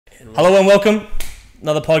Hello and welcome.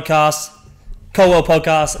 Another podcast, Colwell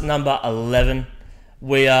Podcast number 11.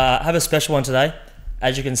 We have a special one today.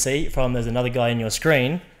 As you can see from there's another guy in your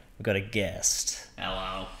screen, we've got a guest.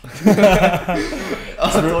 Hello. I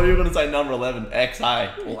thought you were going to say number 11,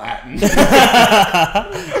 XA, Latin.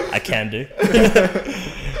 I can do.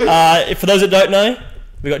 For those that don't know,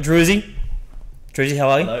 we got Drewzy. Drewzy, how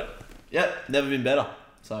are you? Hello. Yep, never been better.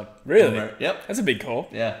 So Really? Yep. That's a big call.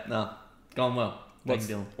 Yeah, no, going well.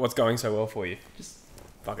 What's going so well for you? Just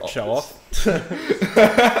fucking show off.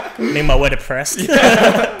 Me and my word depressed.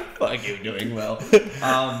 Fuck you, doing well.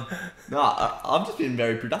 I've just been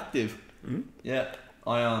very productive. Mm-hmm. Yeah,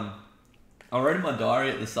 I wrote in my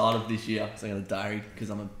diary at the start of this year. So I got a diary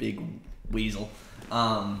because I'm a big weasel.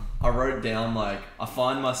 I wrote down like I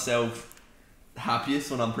find myself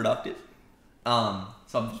happiest when I'm productive. So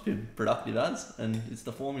I've just been productive and it's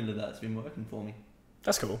the formula that's been working for me.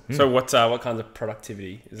 That's cool. So what kinds of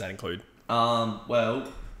productivity does that include?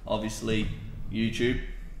 Well, obviously YouTube,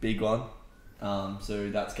 big one. So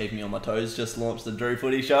that's keeping me on my toes. Just launched the Drew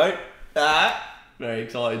Footy show. Very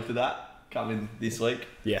excited for that. Coming this week.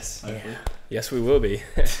 Yes. Hopefully. Yes, we will be.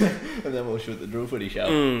 And then we'll shoot the Drew Footy show.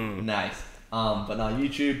 Nice. But no,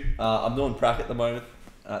 YouTube. I'm doing prac at the moment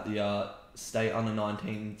at the state under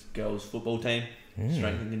 19 girls football team.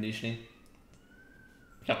 Strength and conditioning.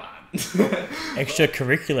 Come on.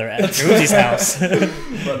 Extracurricular at Drewzy's house.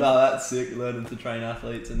 But no, that's sick. Learning to train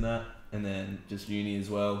athletes and that. And then just uni as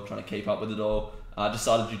well. Trying to keep up with it all. Just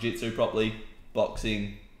started jiu-jitsu properly.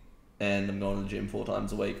 Boxing. And I'm going to the gym 4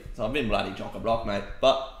 times a week. So I've been bloody chock-a-block, mate.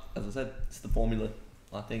 But, as I said, it's the formula.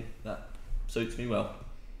 I think that suits me well.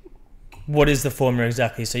 What is the formula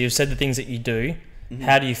exactly? So you've said the things that you do. Mm-hmm.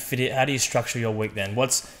 How do you fit it? How do you structure your week then?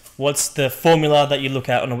 What's the formula that you look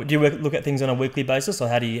at? Do you look at things on a weekly basis, or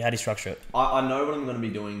how do you structure it? I know what I'm going to be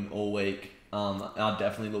doing all week. I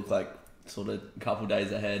definitely look like sort of a couple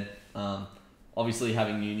days ahead. Obviously,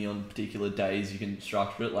 having uni on particular days, you can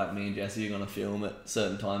structure it. Like me and Jesse are going to film at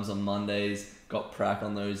certain times on Mondays. Got prac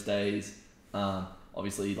on those days.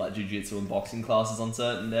 Obviously, like jiu-jitsu and boxing classes on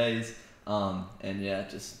certain days. And yeah,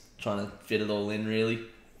 just trying to fit it all in, really.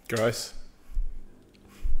 Gross.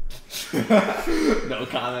 No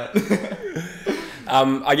comment.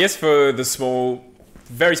 I guess for the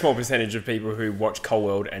very small percentage of people who watch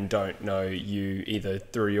Colwell and don't know you either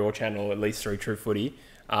through your channel, or at least through True Footy,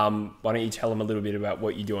 why don't you tell them a little bit about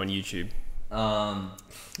what you do on YouTube? Not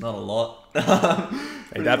a lot.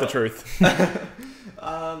 Ain't that the truth?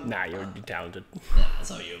 Nah, you're talented. Nah, that's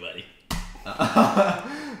not you, buddy. I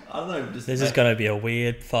don't know. This is going to be a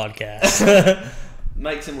weird podcast.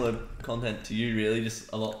 Make similar content to you, really,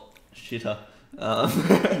 just a lot shitter. Nah,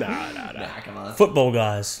 come on. Football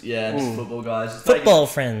guys. Yeah, just football guys. Just Football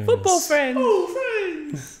friends. Football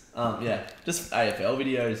friends. Yeah, just AFL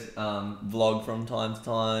videos, vlog from time to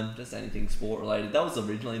time, just anything sport related. That was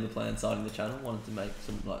originally the plan starting the channel. Wanted to make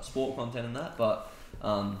some like sport content and that, but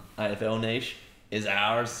AFL niche is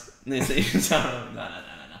ours. This is no.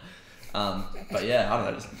 But yeah, I don't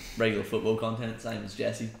know, just regular football content, same as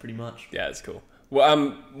Jesse, pretty much. Yeah, that's cool.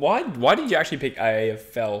 Well, why did you actually pick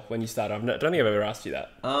AFL when you started? I don't think I've ever asked you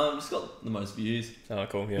that. Just got the most views. Oh,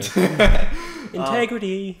 cool. Yeah.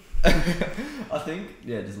 Integrity. I think,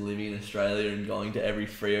 yeah, just living in Australia and going to every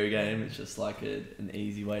Freo game, it's just like an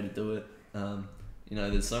easy way to do it.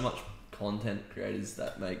 There's so much content creators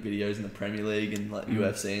that make videos in the Premier League and like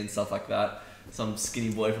UFC and stuff like that. Some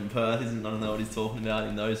skinny boy from Perth isn't gonna know what he's talking about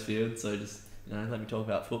in those fields, so just let me talk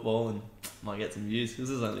about football and might get some views because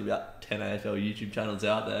there's only about 10 AFL YouTube channels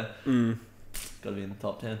out there. Got to be in the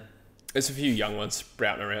top 10. There's a few young ones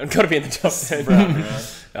sprouting around. Got to be in the top 10.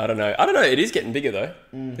 I don't know. It is getting bigger though.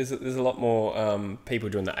 There's a lot more people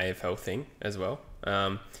doing the AFL thing as well.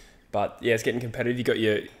 But yeah, it's getting competitive. You got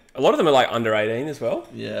a lot of them are like under 18 as well.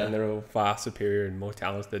 Yeah. And they're all far superior and more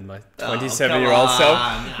talented than my 27-year-old self.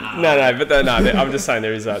 I'm just saying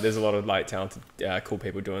there's a lot of like talented, cool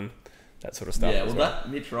people doing that sort of stuff. Yeah, well,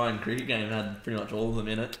 that Mitch Ryan cricket game had pretty much all of them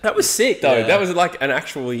in it. That was sick, though. Yeah. That was like an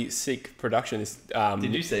actually sick production.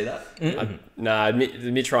 Did you see that?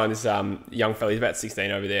 Mitch Ryan, this young fella, he's about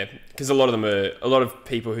 16 over there. Because a lot of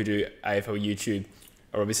people who do AFL YouTube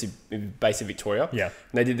are obviously based in Victoria. Yeah. And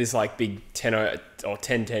they did this like big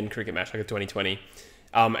 10-10 cricket match, like a 2020.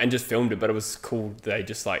 And just filmed it, but it was cool. They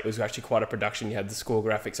just it was actually quite a production. You had the score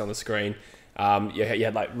graphics on the screen. You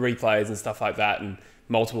had like replays and stuff like that, and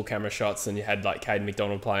multiple camera shots, and you had like Caden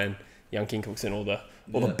McDonald playing, Young King Cooks, and all the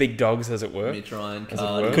big dogs, as it were. Mitch Ryan,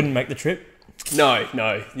 couldn't make the trip. No,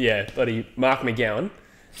 yeah, bloody Mark McGowan.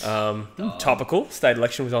 Topical state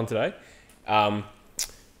election was on today.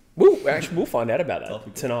 We'll find out about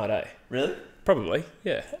that tonight, eh? Really? Probably,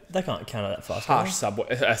 yeah. They can't counter that fast. Harsh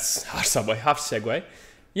segue.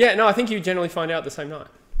 Yeah, no, I think you generally find out the same night.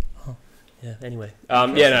 Yeah. Anyway.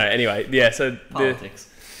 Anyway. Yeah, so Politics.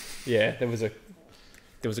 there was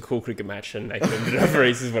a cool cricket match and Nathan ended over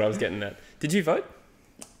East is what I was getting at. Did you vote?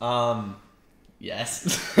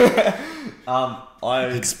 Yes. I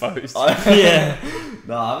Exposed. Yeah.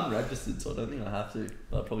 No, I haven't registered, so I don't think I have to.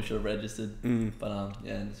 But I probably should have registered. But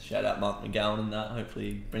shout out Mark McGowan and that. Hopefully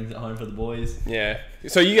he brings it home for the boys. Yeah.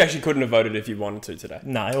 So you actually couldn't have voted if you wanted to today?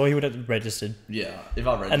 No, or he would have registered. Yeah, if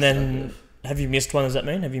I registered. And then, have you missed one? Does that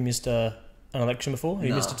mean? Have you missed an election before? Have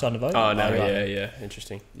you missed a time to vote? Oh no, right. yeah,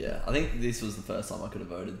 interesting. Yeah, I think this was the first time I could have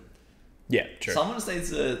voted. Yeah, true. Someone just needs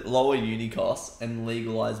to lower uni costs and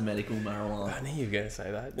legalise medical marijuana. I knew you were going to say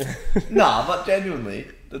that. Nah, but genuinely,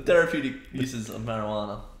 the therapeutic uses of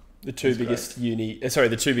marijuana. The two biggest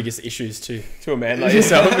issues to a man like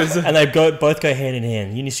yourself is... And they both go hand in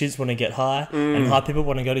hand. Uni students want to get high, and high people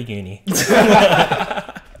want to go to uni.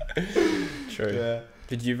 True. Yeah.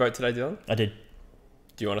 Did you vote today, Dylan? I did.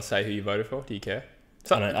 Do you want to say who you voted for? Do you care?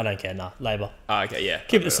 I don't care. Nah, Labor. Oh, okay, yeah.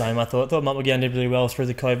 Keep it the same. I thought Mark McGowan did really well through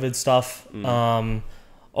the COVID stuff.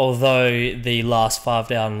 Although the last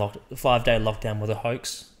 5-day lockdown was a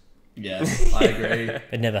hoax. Yeah, I agree.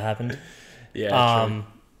 It never happened. Yeah, true.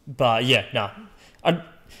 But yeah, no. I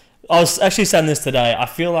was actually saying this today. I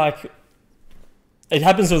feel like it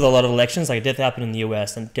happens with a lot of elections. Like it definitely happened in the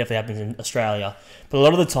US and definitely happens in Australia. But a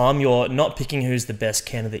lot of the time, you're not picking who's the best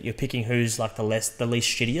candidate. You're picking who's like the least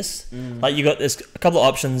shittiest. Like there's a couple of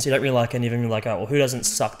options. You don't really like any of them. You're like, oh, well, who doesn't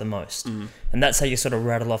suck the most? And that's how you sort of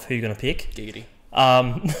rattle off who you're gonna pick. Giggity.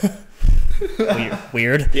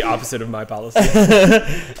 Weird. The opposite of my policy.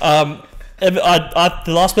 The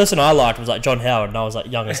last person I liked was like John Howard, and I was like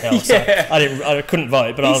young as hell, so I couldn't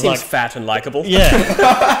vote. But I was like, fat and likable.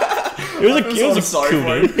 Yeah. It was a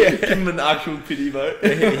cool dude. Give him an actual pity vote.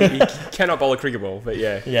 he cannot bowl a cricket ball, but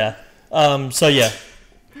yeah. Yeah. So yeah,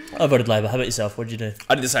 I voted Labor. How about yourself? What did you do?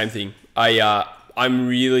 I did the same thing. I'm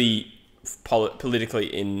really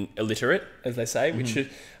politically illiterate, as they say, which is,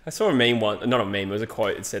 I saw a meme once, not a meme, it was a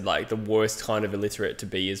quote. It said like the worst kind of illiterate to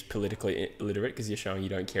be is politically illiterate because you're showing you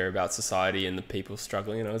don't care about society and the people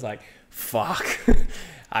struggling. And I was like, fuck,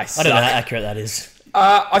 I suck. I don't know how accurate that is.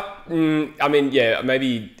 I mean, yeah,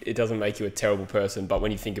 maybe it doesn't make you a terrible person, but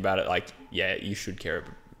when you think about it, like, yeah, you should care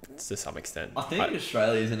to some extent. I think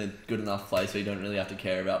Australia is in a good enough place where you don't really have to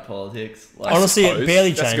care about politics. Like, honestly, it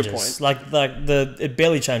barely that's changes. a good point. Like it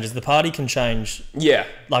barely changes. The party can change. Yeah.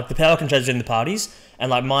 Like the power can change within the parties,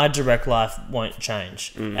 and like my direct life won't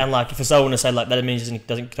change. And like if someone to say like that means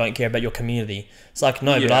don't care about your community. It's like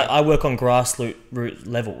no, but I work on grassroots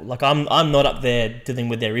level. Like I'm not up there dealing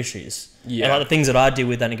with their issues. Yeah. And like the things that I deal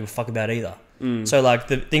with, I don't give a fuck about either. So like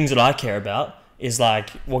the things that I care about is like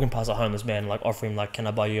walking past a homeless man, like offering like, can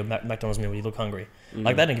I buy you a McDonald's meal when you look hungry?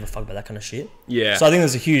 Like they don't give a fuck about that kind of shit. Yeah. So I think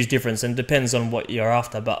there's a huge difference, and it depends on what you're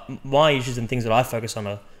after. But my issues and things that I focus on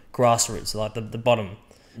are grassroots, like the bottom.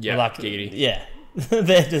 Yeah. Like Giggity. yeah.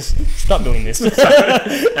 They're just stop doing this.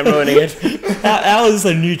 I'm ruining it. How is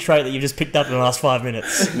this a new trait that you just picked up in the last 5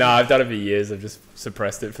 minutes? No, I've done it for years. I've just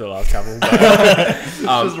suppressed it for the last couple. But,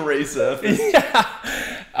 just resurfaced.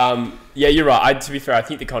 yeah, you're right. To be fair, I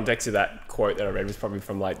think the context of that quote that I read was probably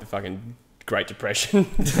from like the fucking Great Depression.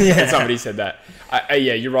 And somebody said that.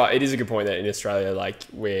 Yeah, you're right. It is a good point that in Australia, like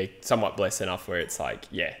we're somewhat blessed enough where it's like,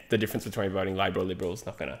 yeah, the difference between voting Labor or Liberal is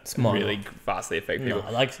not going to really vastly affect people.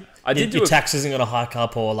 No, like your tax isn't going to hike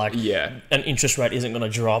up, or like an interest rate isn't going to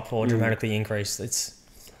drop or dramatically increase. It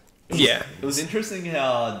was interesting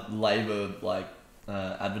how Labor like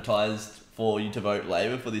advertised for you to vote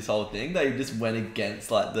Labor for this whole thing. They just went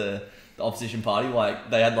against like the opposition party.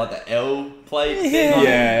 Like they had like the L plate thing on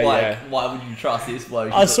them. Like why would you trust this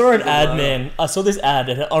bloke? I saw an ad, man. I saw this ad,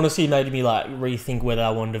 and it honestly made me like rethink whether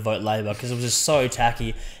I wanted to vote Labor because it was just so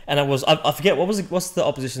tacky. And it was I forget what's the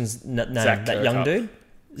opposition's name? Zach that Kirkup. Young dude.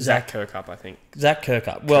 Zach Kirkup, I think. Zach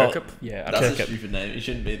Kirkup. Well, Kirkup? Yeah, that's a stupid name. It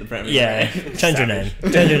shouldn't be the Premier. Yeah, change your name.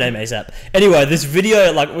 Change your name ASAP. Anyway, this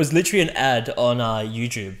video like was literally an ad on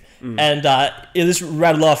YouTube. And it just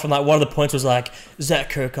rattled off, and like one of the points was like,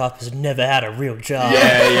 Zach Kirkup has never had a real job.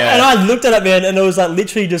 Yeah. And I looked at it, man, and it was like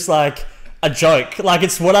literally just like a joke. Like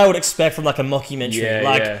it's what I would expect from like a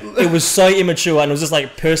mockumentary. It was so immature, and it was just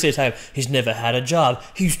like personally saying he's never had a job.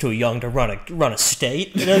 He's too young to run a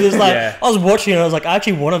state. You know, there's like I was watching, and I was like, I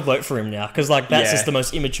actually want to vote for him now because like that's just the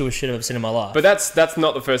most immature shit I've ever seen in my life. But that's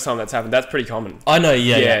not the first time that's happened. That's pretty common. I know,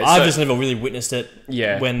 I've so, just never really witnessed it.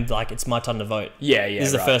 Yeah. When like it's my time to vote. Yeah. This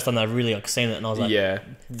is the first time I've really like seen it, and I was like, yeah.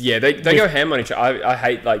 They go ham on each other. I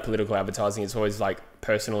hate like political advertising. It's always like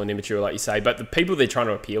personal and immature, like you say. But the people they're trying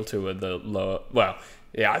to appeal to are the lower. Well,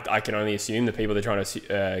 yeah, I can only assume the people they're trying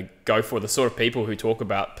to go for, the sort of people who talk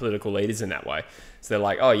about political leaders in that way. So they're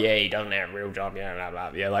like, oh yeah, he doesn't have a real job, yeah, blah,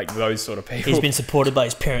 blah, yeah, like those sort of people. He's been supported by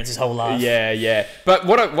his parents his whole life. Yeah. But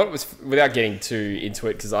what was, without getting too into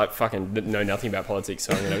it, because I fucking know nothing about politics,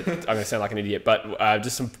 so I'm gonna sound like an idiot. But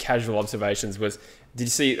just some casual observations was, did you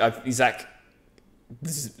see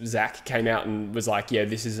Zach came out and was like, yeah,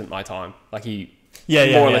 this isn't my time. Like he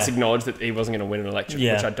more or less acknowledged that he wasn't going to win an election,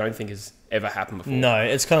 which I don't think has ever happened before. No,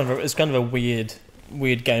 it's kind of a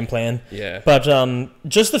weird game plan. Yeah. But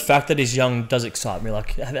just the fact that he's young does excite me.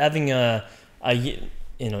 Like having a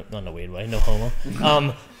not in a weird way, no homo.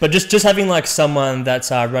 But just having like someone that's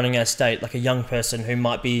running our state, like a young person who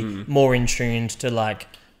might be more in tune to like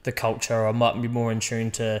the culture, or might be more in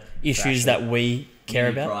tune to issues that we care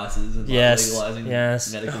about. Prices and legalizing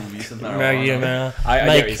medical use of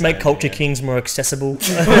marijuana. Make culture kings more accessible. Is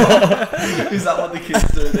that what the kids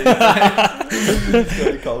do these days? Just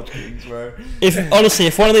go to culture kings, bro.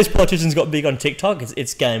 If one of these politicians got big on TikTok,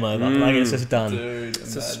 it's game over. Like it's just done. Dude,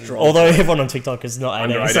 it's a strong. Although everyone on TikTok is not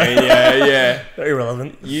under 18, yeah,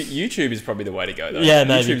 irrelevant. YouTube is probably the way to go though. Yeah,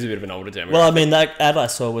 maybe. YouTube's a bit of an older demographic. Well, I mean, that ad I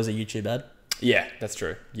saw was a YouTube ad. Yeah, that's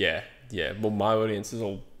true. Yeah. Well, my audience is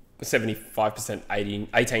all 75%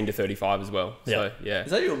 18 to 35 as well. Yeah. So, yeah.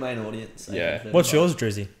 Is that your main audience? Yeah. What's yours,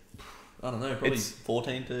 Drewzy? I don't know, probably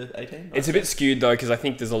 14 to 18. It's a bit skewed though, because I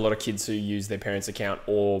think there's a lot of kids who use their parents' account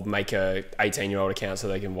or make a 18-year-old account so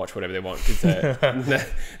they can watch whatever they want. Because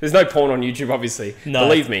there's no porn on YouTube, obviously. No.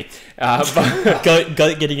 Believe me. But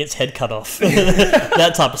Goat getting its head cut off.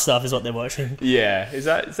 That type of stuff is what they're watching. Yeah. Is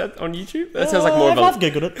that on YouTube? That sounds like more of a... I've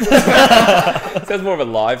googled it. It sounds more of a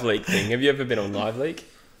Live Leak thing. Have you ever been on Live Leak?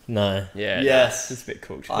 No. Yeah. Yes. It's a bit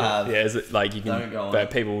cool. I have. Yeah, is it like you can...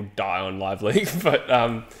 people die on Live Leak, but...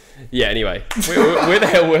 yeah, anyway. Where the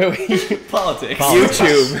hell were we? Politics.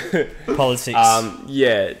 YouTube. Politics.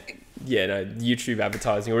 No, YouTube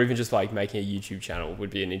advertising, or even just like making a YouTube channel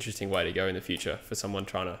would be an interesting way to go in the future for someone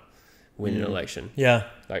trying to win an election. Yeah.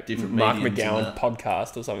 Like different Mark mediums McGowan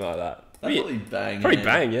podcast or something like that. That'd probably bang. Probably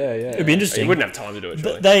bang, yeah. It'd be interesting. You wouldn't have time to do it,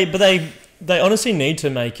 surely. They honestly need to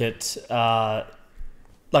make it...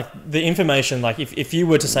 like the information, like if you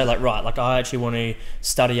were to say like, right, like I actually want to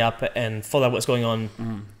study up and follow what's going on,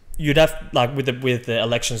 you'd have like with the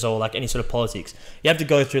elections or like any sort of politics, you have to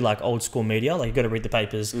go through like old school media. Like you got to read the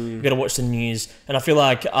papers, you got to watch the news, and I feel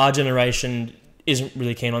like our generation isn't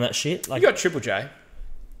really keen on that shit. Like you got Triple J.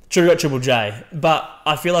 True, got Triple J, but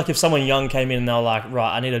I feel like if someone young came in and they were like,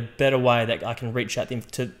 right, I need a better way that I can reach out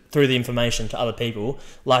through the information to other people,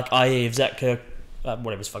 like i.e. if Zach Kirk.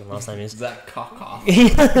 Whatever his fucking last name is. Zach Kaka.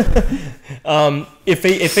 If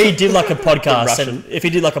he did like a podcast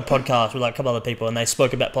with like a couple other people and they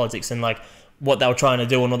spoke about politics and like what they were trying to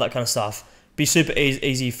do and all that kind of stuff, be super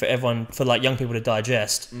easy for everyone, for like young people to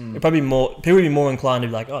digest. It'd probably people would be more inclined to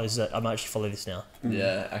be like, oh, I might actually follow this now.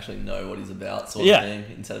 Yeah, actually know what he's about, sort of thing,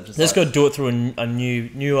 instead of just let's go do it through a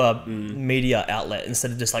newer media outlet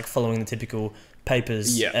instead of just like following the typical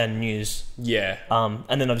papers and news. Yeah.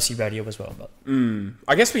 And then obviously radio as well. But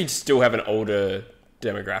I guess we still have an older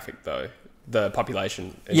demographic though. The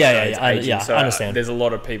population. I So understand. There's a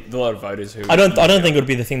lot of people, a lot of voters who. I don't think it would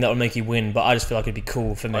be the thing that would make you win, but I just feel like it'd be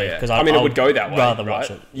cool for me because it would go that way. Rather right? watch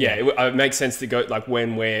it. Yeah, it makes sense to go like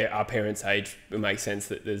when we're our parents' age. It makes sense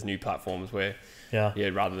that there's new platforms where.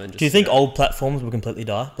 Rather than just. Do you think old platforms will completely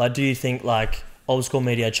die? Like, do you think like old school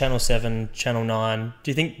media, Channel 7, Channel 9?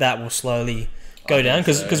 Do you think that will slowly go down?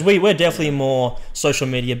 Because we're definitely more social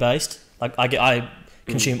media based. Like I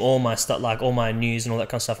consume all my stuff, like all my news and all that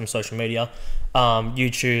kind of stuff from social media,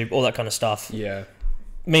 YouTube, all that kind of stuff. Yeah.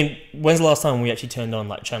 I mean, when's the last time we actually turned on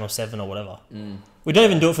like Channel 7 or whatever? We don't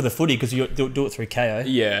even do it for the footy because you do it through KO.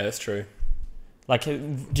 Yeah, that's true. Like,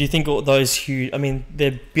 do you think all those huge... I mean,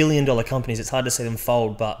 they're billion-dollar companies. It's hard to see them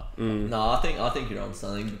fold, but... No, I think you're on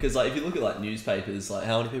something. Because, like, if you look at, like, newspapers, like,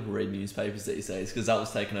 how many people read newspapers these days? Because that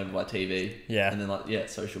was taken over by TV. Yeah. And then, like,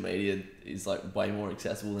 social media is, like, way more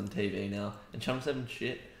accessible than TV now. And Channel 7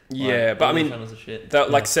 shit. Yeah, like, but I mean... channels are shit.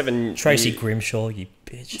 Like, 7... Tracy Grimshaw, you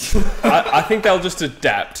bitch. I think they'll just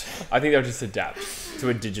adapt. To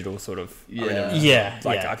a digital sort of...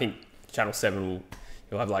 I think Channel 7 will...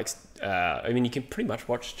 You'll have like, I mean, you can pretty much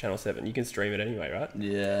watch Channel 7. You can stream it anyway, right?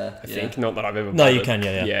 Yeah. I think, not that I've ever. No, you can,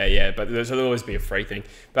 yeah. Yeah. But there'll always be a free thing.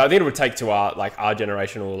 But I think it would take to our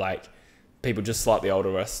generation or like people just slightly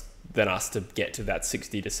older than us to get to that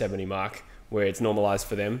 60 to 70 mark where it's normalized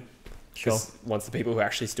for them. Sure. Once the people who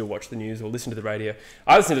actually still watch the news or listen to the radio,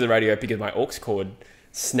 I listen to the radio because my aux cord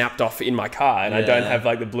snapped off in my car, and I don't have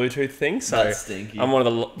like the Bluetooth thing. So That's stinky. I'm one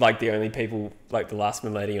of the only people, like the last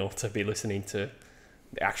millennial, to be listening to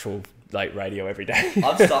the actual like radio every day.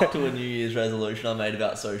 I've stuck to a New Year's resolution I made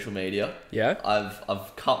about social media. Yeah.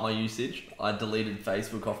 I've cut my usage. I deleted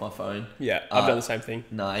Facebook off my phone. Yeah, I've done the same thing.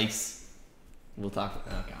 Nice. We'll talk.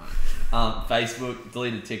 Okay. Facebook,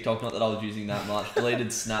 deleted TikTok. Not that I was using that much. Deleted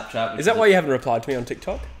Snapchat. Is that why you haven't replied to me on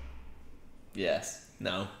TikTok? Yes.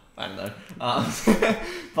 No. I don't know.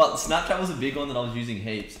 But Snapchat was a big one that I was using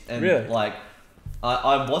heaps. And Really? like,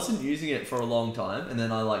 I wasn't using it for a long time, and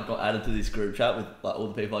then I like got added to this group chat with like all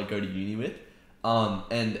the people I go to uni with.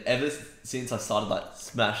 And ever since I started like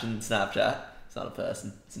smashing Snapchat, it's not a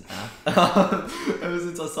person, it's an app. Ever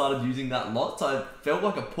since I started using that lots, I felt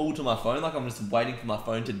like a pull to my phone, like I'm just waiting for my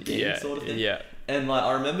phone to ding, sort of thing. Yeah. And like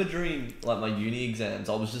I remember during like my uni exams,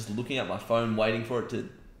 I was just looking at my phone, waiting for it to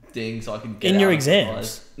ding so I could get In your out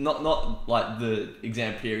exams? not like the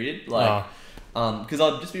exam period, like because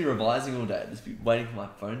I'd just be revising all day, just be waiting for my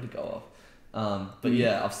phone to go off. But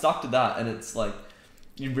yeah, I've stuck to that, and it's like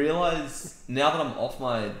you realize now that I'm off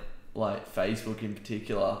my like Facebook in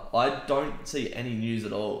particular, I don't see any news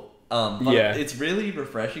at all. But it's really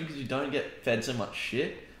refreshing because you don't get fed so much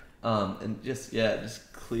shit, and just it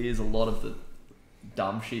just clears a lot of the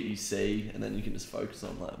dumb shit you see, and then you can just focus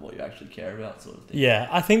on like what you actually care about, sort of thing. Yeah,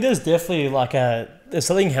 I think there's definitely like there's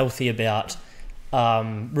something healthy about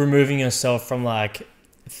removing yourself from like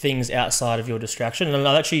things outside of your distraction. And I'm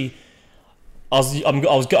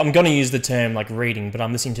going to use the term like reading, but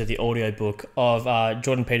I'm listening to the audiobook of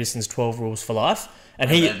Jordan Peterson's 12 Rules for Life, and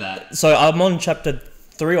so I'm on chapter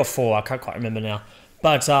 3 or 4, I can't quite remember now,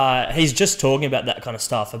 but he's just talking about that kind of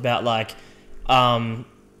stuff, about like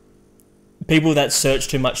people that search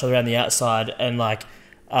too much around the outside and like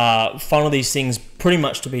find all these things pretty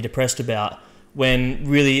much to be depressed about, when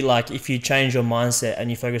really like if you change your mindset and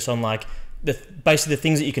you focus on like basically the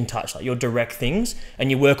things that you can touch, like your direct things, and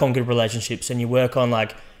you work on good relationships, and you work on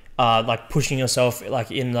like pushing yourself like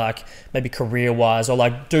in like maybe career wise, or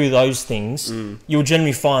like do those things, you'll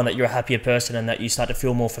generally find that you're a happier person and that you start to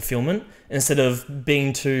feel more fulfillment, instead of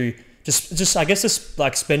being too just I guess just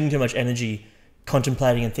like spending too much energy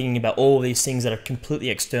contemplating and thinking about all these things that are completely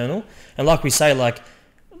external. And like we say, like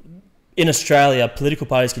in Australia, political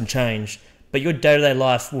parties can change, but your day-to-day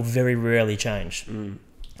life will very rarely change.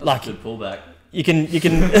 That's like a good pullback. You can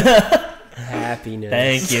Happiness.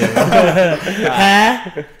 Thank you.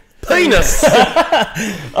 Penis.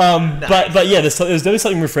 But yeah, there's definitely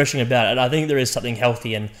something refreshing about it, and I think there is something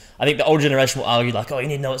healthy. And I think the older generation will argue like, oh, you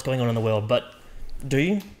need to know what's going on in the world, but do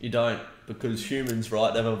you? You don't, because humans,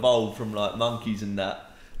 right, they've evolved from like monkeys and that.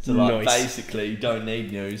 So like basically you don't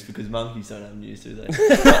need news, because monkeys don't have news, do they?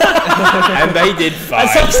 And they did fine.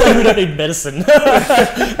 That's not saying we don't need medicine.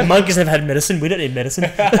 Monkeys have had medicine, we don't need medicine. No,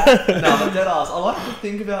 but dead ass. I like to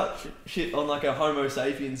think about shit on like a Homo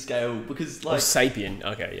sapien scale, because like sapien,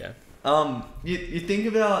 okay, yeah. You think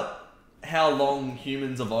about how long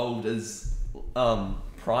humans evolved as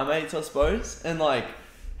primates, I suppose, and like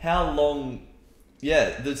how long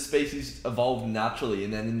the species evolved naturally,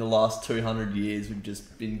 and then in the last 200 years we've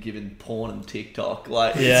just been given porn and TikTok.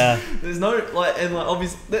 Like there's no like, and like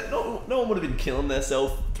obviously no one would have been killing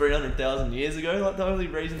themselves 300,000 years ago. Like the only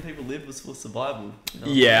reason people lived was for survival, you know?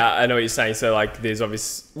 Yeah, I know what you're saying. So like there's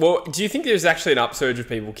do you think there's actually an upsurge of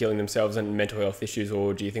people killing themselves and mental health issues,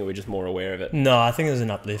 or do you think we're just more aware of it? No, I think there's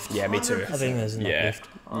an uplift. Yeah, me too. I think there's an uplift.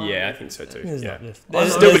 Yeah, I think so too. There's an uplift.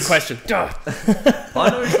 Stupid question. I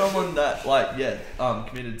know someone that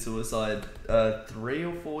committed suicide 3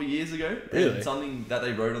 or 4 years ago. Really? And something that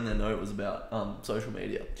they wrote on their note was about social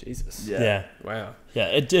media. Jesus. Yeah. Wow. Yeah,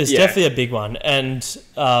 it's definitely a big one. And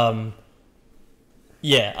I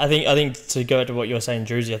think to go back to what you were saying,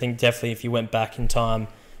 Drewzy, I think definitely if you went back in time,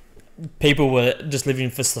 people were just living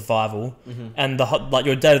for survival, and like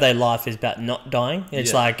your day-to-day life is about not dying.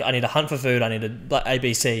 It's like, I need to hunt for food, I need to like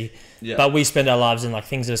ABC. But we spend our lives in like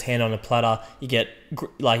things that just hand on a platter. You get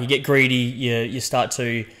greedy. You start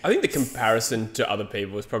to. I think the comparison to other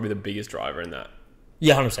people is probably the biggest driver in that.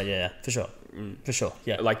 Yeah, 100%. Yeah, for sure. For sure.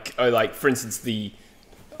 Yeah. Like for instance,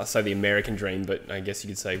 I say the American dream, but I guess you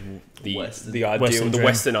could say the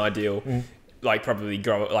Western ideal. Like probably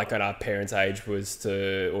grow up like at our parents' age was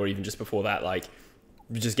or even just before that, like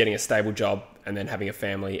just getting a stable job and then having a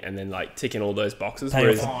family and then like ticking all those boxes.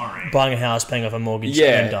 Buying a house, paying off a mortgage,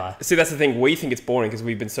 and die. See, that's the thing. We think it's boring because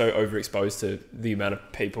we've been so overexposed to the amount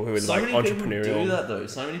of people who are like entrepreneurial. People do that though.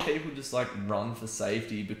 So many people just like run for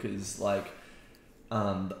safety because like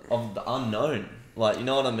of the unknown. Like, you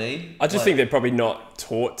know what I mean? I just think they're probably not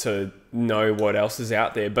taught to know what else is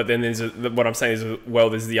out there. But then what I'm saying is, well,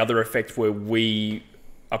 there's the other effect where we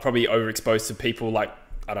are probably overexposed to people like,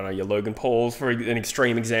 I don't know, your Logan Pauls for an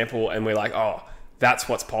extreme example, and we're like, oh, that's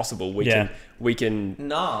what's possible. We can.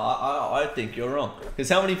 No, I think you're wrong. Because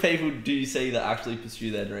how many people do you see that actually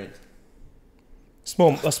pursue their dreams?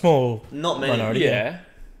 A small Not many. minority.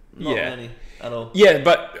 Not many at all. Yeah,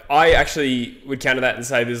 but I actually would counter that and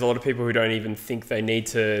say there's a lot of people who don't even think they need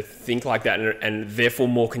to think like that, and therefore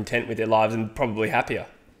more content with their lives and probably happier.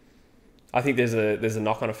 I think there's a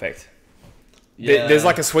knock-on effect. Yeah. There's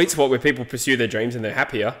like a sweet spot where people pursue their dreams and they're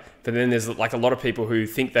happier, but then there's like a lot of people who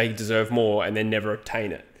think they deserve more and then never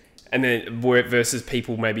obtain it. And then versus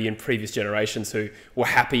people maybe in previous generations who were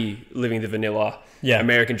happy living the vanilla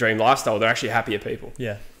American dream lifestyle. They're actually happier people.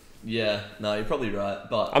 Yeah. Yeah, no, you're probably right.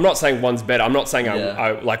 But I'm not saying one's better. I'm not saying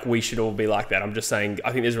I like we should all be like that. I'm just saying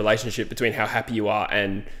I think there's a relationship between how happy you are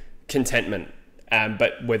and contentment.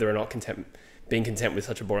 But whether or not being content with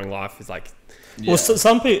such a boring life is like... Well,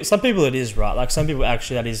 some people it is, right? Like some people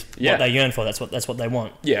actually that is what they yearn for. That's what they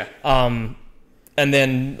want. Yeah. And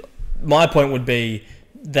then my point would be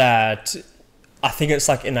that I think it's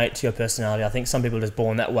like innate to your personality. I think some people are just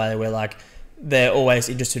born that way, where like they're always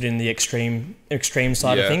interested in the extreme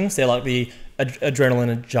side of things. They're like the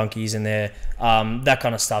adrenaline junkies and they're that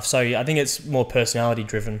kind of stuff. So I think it's more personality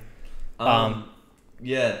driven.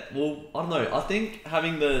 Yeah, well, I don't know. I think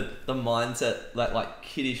having the mindset, like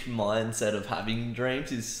kiddish mindset of having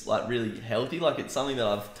dreams is like really healthy. Like it's something that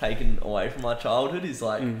I've taken away from my childhood is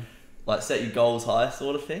like set your goals high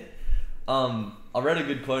sort of thing. I read a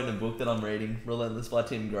good quote in a book that I'm reading, Relentless by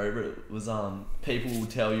Tim Grover. It was people will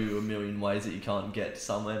tell you a million ways that you can't get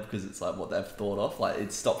somewhere because it's like what they've thought of. Like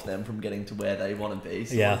it stops them from getting to where they want to be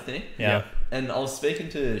sort of thing. Yeah. And I was speaking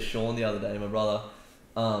to Sean the other day, my brother,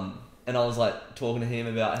 and I was like talking to him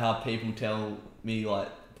about how people tell me like,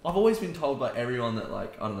 I've always been told by everyone that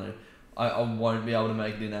like, I don't know, I won't be able to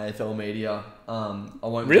make it in AFL media. I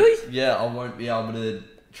won't. Really? I won't be able to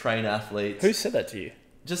train athletes. Who said that to you?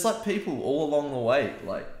 Just like people all along the way,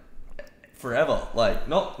 like forever. Like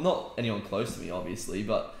not anyone close to me, obviously,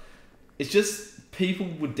 but it's just people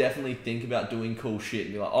would definitely think about doing cool shit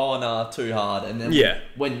and be like, oh nah, too hard. And then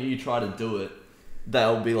when you try to do it,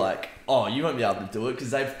 they'll be like, oh, you won't be able to do it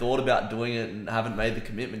because they've thought about doing it and haven't made the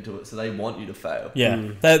commitment to it, so they want you to fail.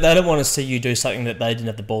 Yeah, they don't want to see you do something that they didn't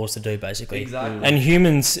have the balls to do, basically. Exactly. And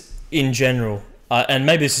humans in general, and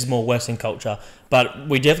maybe this is more Western culture, but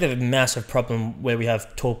we definitely have a massive problem where we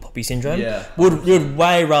have tall poppy syndrome. Yeah. Would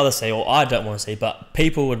way rather see, or I don't want to see, but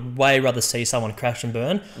people would way rather see someone crash and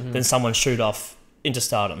burn than someone shoot off into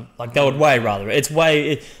stardom. Like they would way rather.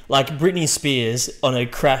 Like Britney Spears on a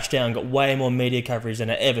crash down got way more media coverage than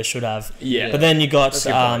it ever should have. Yeah. But then you got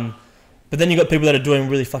people that are doing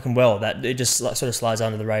really fucking well that it just like sort of slides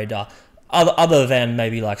under the radar. Other than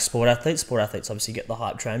maybe like sport athletes. Sport athletes obviously get the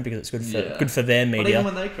hype train because it's good for their media. But even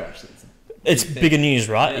when they crash, it's bigger news,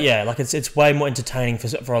 right? Yeah, like it's way more entertaining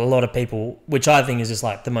for a lot of people, which I think is just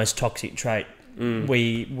like the most toxic trait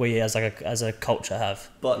we as a culture have.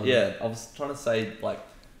 But yeah, I was trying to say like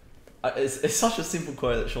it's such a simple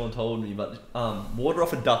quote that Sean told me, but water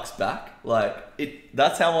off a duck's back. Like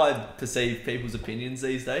that's how I perceive people's opinions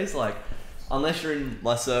these days. Like unless you're in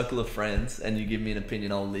my circle of friends and you give me an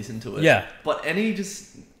opinion, I'll listen to it. Yeah. But any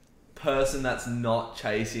just person that's not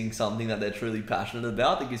chasing something that they're truly passionate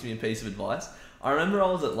about that gives me a piece of advice. I remember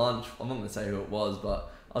I was at lunch. I'm not going to say who it was,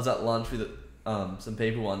 but I was at lunch with some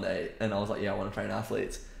people one day, and I was like, "Yeah, I want to train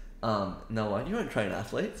athletes." And they were like, "You won't train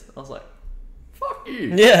athletes?" I was like, "Fuck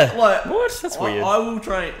you!" Yeah. Like what? That's weird. I will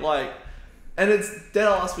train and it's dead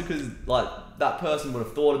ass because like that person would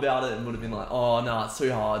have thought about it and would have been like, "Oh no, it's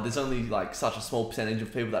too hard. There's only like such a small percentage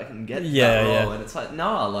of people that can get that role," and it's like,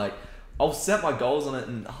 nah, like. I'll set my goals on it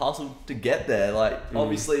and hustle to get there. Like,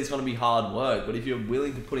 obviously it's going to be hard work, but if you're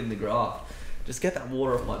willing to put in the graft, just get that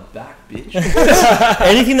water off my back, bitch.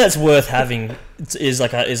 Anything that's worth having is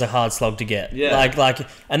a hard slog to get. Yeah. Like,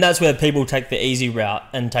 and that's where people take the easy route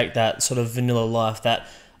and take that sort of vanilla life, that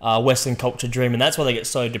Western culture dream, and that's why they get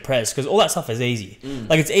so depressed because all that stuff is easy.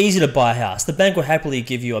 Like, it's easy to buy a house. The bank will happily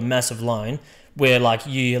give you a massive loan where like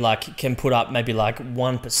you like can put up maybe like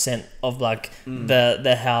 1% of like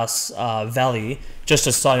the house value just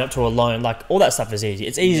to sign up to a loan. Like all that stuff is easy.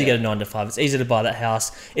 It's easy to get a 9 to 5. It's easy to buy that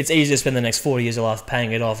house. It's easy to spend the next 40 years of life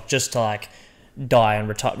paying it off just to like die and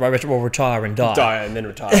retire and die. Die and then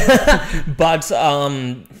retire. But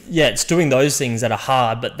it's doing those things that are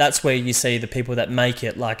hard. But that's where you see the people that make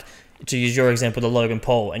it. Like, to use your example, the Logan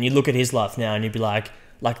Paul, and you look at his life now and you'd be like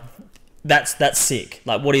that's sick.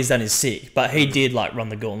 Like what he's done is sick, but he did like run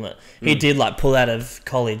the gauntlet. He did like pull out of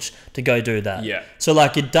college to go do that. Yeah. So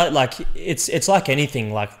like it's like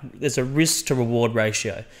anything. Like there's a risk to reward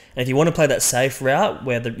ratio, and if you want to play that safe route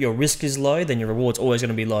where your risk is low, then your reward's always going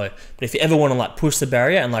to be low. But if you ever want to like push the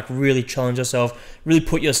barrier and like really challenge yourself, really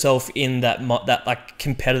put yourself in that like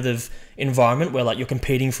competitive environment where like you're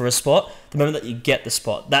competing for a spot, the moment that you get the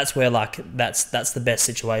spot, that's where like that's the best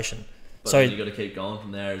situation. But So you got to keep going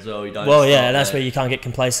from there as well. You don't. well, yeah, stop and that's there. where you can't get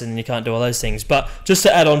complacent and you can't do all those things. But just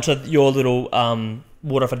to add on to your little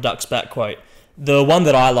water for ducks back quote, the one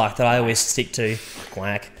that I like that I always stick to,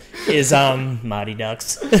 quack, is Marty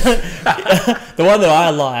Ducks. The one that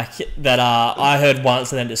I like that I heard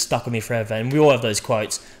once and then it stuck with me forever, and we all have those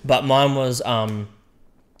quotes. But mine was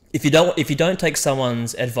if you don't take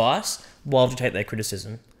someone's advice, why would you take their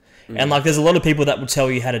criticism? And like, there's a lot of people that will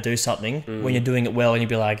tell you how to do something when you're doing it well, and you'll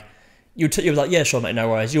be like. You'll be like, yeah, sure, mate, no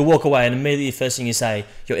worries. You'll walk away, and immediately the first thing you say,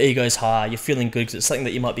 your ego's high, you're feeling good because it's something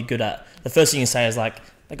that you might be good at. The first thing you say is like,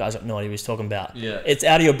 that guy's got no idea what he's talking about. Yeah. It's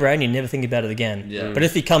out of your brain, you never think about it again. Yeah. But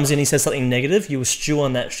if he comes in, he says something negative, you will stew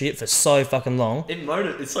on that shit for so fucking long.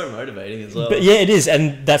 It's so motivating as well. But yeah, it is,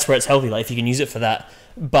 and that's where it's healthy, like if you can use it for that.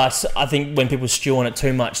 But I think when people stew on it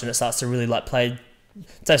too much and it starts to really like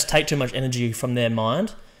take too much energy from their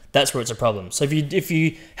mind, that's where it's a problem. So if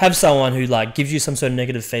you have someone who like gives you some sort of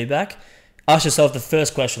negative feedback, ask yourself the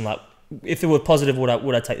first question, like, if it were positive, would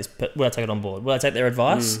I take it on board? Would I take their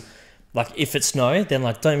advice? Like, if it's no, then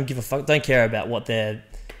like, don't give a fuck, don't care about what their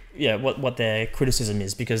criticism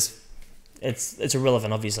is, because it's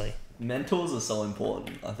irrelevant, obviously. Mentors are so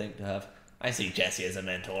important, I think, to have. I see Jesse as a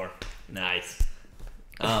mentor. Nice.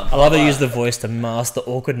 I love to use the voice to mask the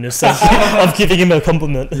awkwardness of giving him a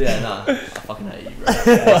compliment. Yeah, no, I fucking hate you,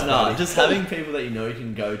 bro. No, just having people that you know you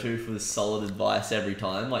can go to for solid advice every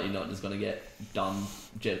time. Like, you're not just gonna get dumb,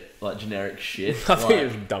 generic shit. I think it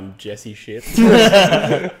was dumb Jesse shit.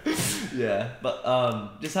 Yeah,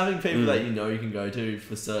 but just having people that you know you can go to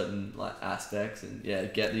for certain like aspects, and yeah,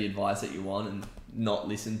 get the advice that you want, and not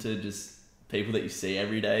listen to just people that you see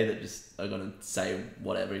every day that just are gonna say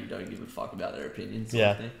whatever. You don't give a fuck about their opinions.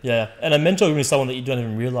 Yeah, yeah. And a mentor can be someone that you don't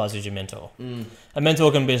even realize is your mentor. A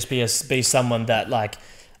mentor can be someone that like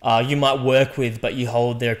you might work with, but you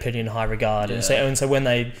hold their opinion in high regard. Yeah. And so when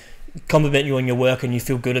they compliment you on your work and you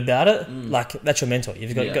feel good about it, like that's your mentor.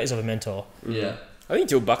 You've got yourself a mentor. Yeah. I think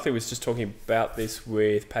Jill Buckley was just talking about this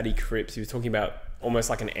with Paddy Cripps. He was talking about almost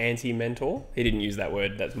like an anti-mentor. He didn't use that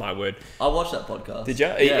word. That's my word. I watched that podcast. Did you?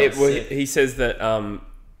 Yeah, he says that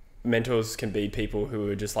mentors can be people who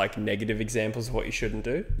are just like negative examples of what you shouldn't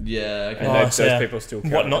do. Yeah. Okay. And those people still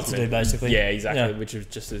count what not as to do, mentors. basically. Yeah, exactly. Yeah. Which is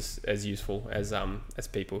just as useful as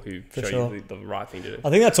people who For show sure. you the right thing to do.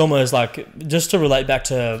 I think that's almost like, just to relate back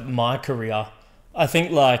to my career, I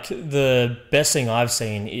think like the best thing I've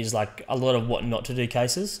seen is like a lot of what not to do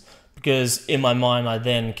cases, because in my mind I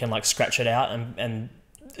then can like scratch it out and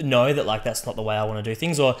know that like that's not the way I want to do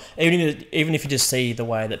things. Or even if you just see the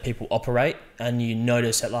way that people operate and you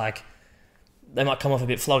notice that like they might come off a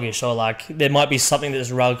bit floggish, or like there might be something that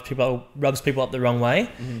just rubs people up the wrong way,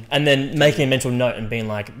 and then making a mental note and being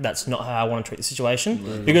like, that's not how I want to treat the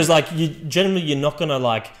situation. Because like you're not gonna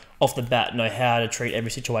like off the bat know how to treat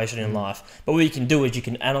every situation in life, but what you can do is you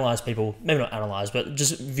can analyze people, maybe not analyze, but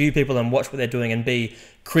just view people and watch what they're doing and be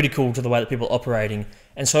critical to the way that people are operating,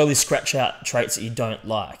 and slowly scratch out traits that you don't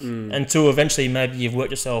like, until eventually maybe you've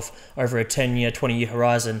worked yourself over a 10-year, 20-year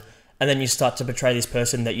horizon, and then you start to portray this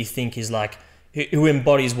person that you think is like who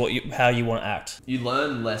embodies how you want to act. You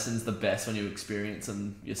learn lessons the best when you experience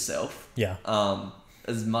them yourself. Yeah.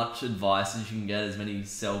 As much advice as you can get, as many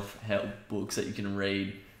self-help books that you can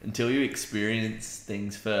read, until you experience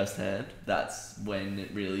things firsthand, that's when it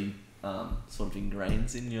really sort of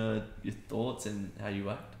ingrains in your thoughts and how you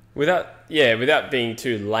act. Without being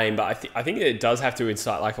too lame, but I think it does have to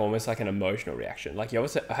incite like almost like an emotional reaction. Like you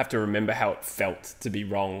always have to remember how it felt to be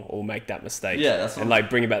wrong or make that mistake. Yeah, that's what and like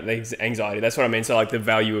bring about the anxiety. That's what I mean. So like the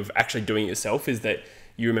value of actually doing it yourself is that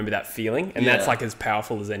you remember that feeling, and that's like as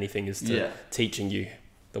powerful as anything as to teaching you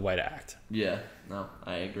the way to act. Yeah, no,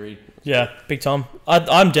 I agree. Yeah, big time.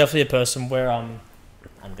 I'm definitely a person where I'm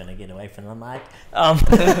gonna get away from the mic.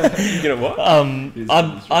 You know what?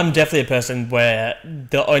 I'm definitely a person where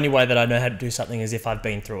the only way that I know how to do something is if I've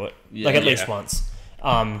been through it, like at least once.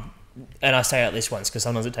 And I say at least once because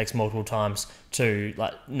sometimes it takes multiple times to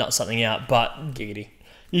like nut something out. But Giggity.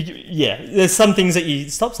 There's some things that you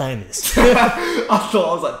stop saying this. I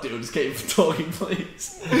was like, dude, just keep talking,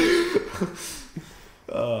 please.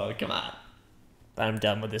 Oh, come on. I'm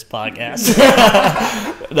done with this podcast.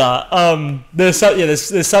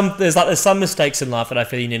 There's some mistakes in life that I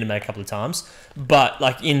feel you need to make a couple of times, but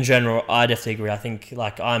like in general, I definitely agree. I think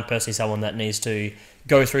like I'm personally someone that needs to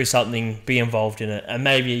go through something, be involved in it, and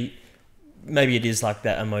maybe it is like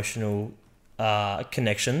that emotional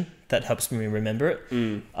connection that helps me remember it.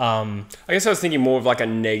 I guess I was thinking more of like a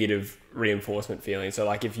negative reinforcement feeling. So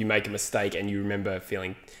like if you make a mistake and you remember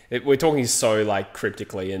feeling, we're talking so like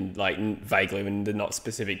cryptically and like vaguely and they're not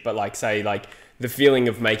specific, but like say like the feeling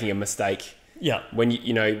of making a mistake. Yeah. When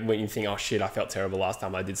when you think, oh shit, I felt terrible last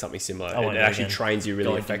time I did something similar. It actually trains you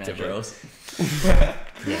really effectively.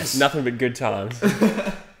 Yes. Nothing but good times.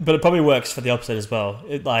 But it probably works for the opposite as well.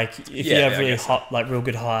 It, like if you have really hot, like real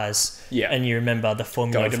good highs, and you remember the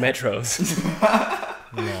formula. Going to metros.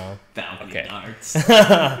 No. Balcony darts.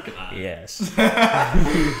 Yes.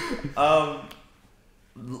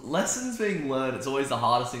 Lessons being learned, it's always the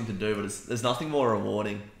hardest thing to do, but there's nothing more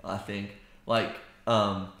rewarding, I think. Like,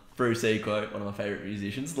 Bruce E. quote, one of my favourite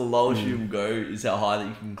musicians, the lowest you will go is how high that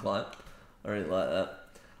you can climb. I really like that.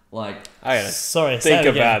 Like, sorry, think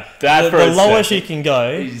about that. The lowest you can go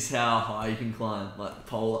is how high you can climb. Like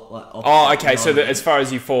polar. Like oh, okay. So as far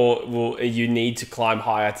as you fall, you need to climb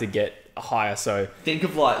higher to get higher. So think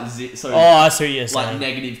of like I see what you're saying.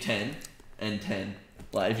 Like -10 and 10.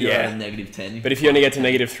 Like if you're at a -10. But if you only get to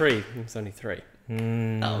 -3, it's only 3.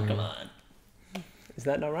 Oh come on. Is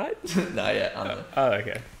that not right? No, yeah. I know. Oh,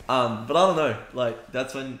 okay. But I don't know. Like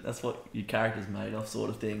that's what your character's made of, sort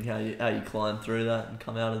of thing. How you climb through that and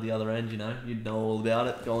come out of the other end. You know, you'd know all about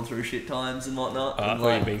it, going through shit times and whatnot. I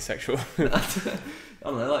thought you were being sexual. I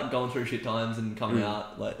don't know, like going through shit times and coming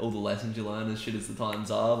out, like all the lessons you learn as shit as the times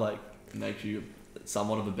are, like makes you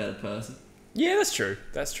somewhat of a better person. Yeah, that's true.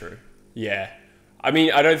 That's true. Yeah, I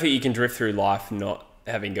mean, I don't think you can drift through life not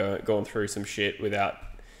having gone through some shit without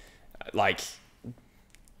like.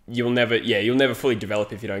 You'll never fully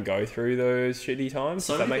develop if you don't go through those shitty times.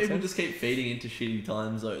 So many people just keep feeding into shitty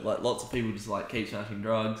times though. Like lots of people just like keep smashing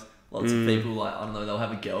drugs. Lots of people like, I don't know, they'll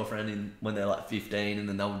have a girlfriend when they're like 15 and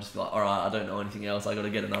then they'll just be like, alright, I don't know anything else, I gotta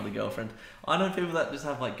get another girlfriend. I know people that just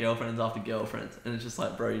have like girlfriends after girlfriends and it's just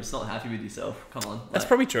like, bro, you're just not happy with yourself. Come on. That's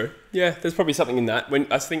probably true. Yeah, there's probably something in that. When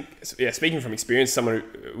I think, speaking from experience, someone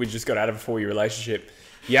who just got out of a 4-year relationship,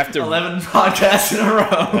 you have to 11 podcasts in a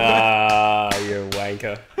row. You're a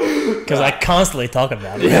wanker. Because I constantly talk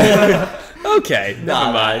about it. Okay,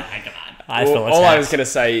 never mind. All I was going to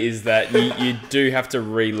say is that you do have to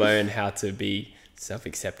relearn how to be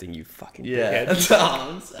self-accepting, you fucking dickhead.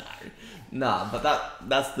 I'm sorry. Nah, but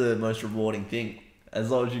that's the most rewarding thing.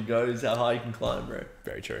 As long as you go is how high you can climb, bro.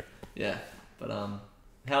 Very true. Yeah, but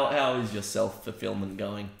how is your self-fulfillment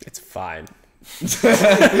going? It's fine.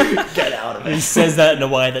 Get out of it. He says that in a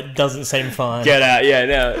way that doesn't seem fine. Get out,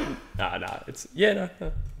 no. It's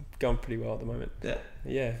going pretty well at the moment.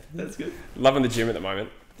 Yeah, that's good. Loving the gym at the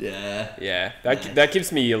moment. Yeah. That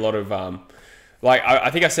gives me a lot of like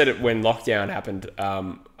I think I said it when lockdown happened.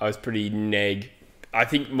 I was pretty neg. I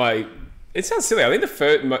think it sounds silly. I think the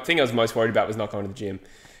first thing I was most worried about was not going to the gym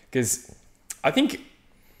because I think.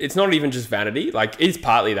 It's not even just vanity. Like, it's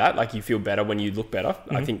partly that. Like, you feel better when you look better.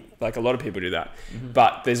 Mm-hmm. I think, like, a lot of people do that. Mm-hmm.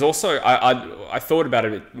 But there's also... I thought about it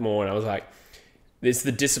a bit more and I was like, there's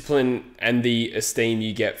the discipline and the esteem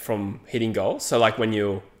you get from hitting goals. So, like, when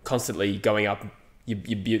you're constantly going up,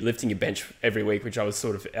 you're lifting your bench every week, which I was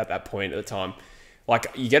sort of at that point at the time. Like,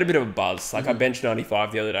 you get a bit of a buzz. Like, I benched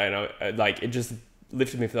 95 the other day and it just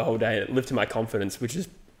lifted me for the whole day. It lifted my confidence, which is...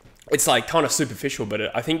 It's, like, kind of superficial, but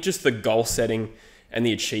I think just the goal setting... and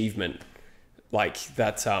the achievement, like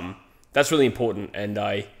that's really important. And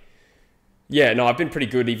I've been pretty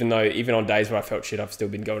good, even on days where I felt shit, I've still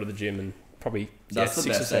been going to the gym and probably that's the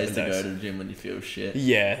 6 best or 7 days to go to the gym when you feel shit.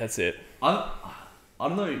 Yeah, that's it. I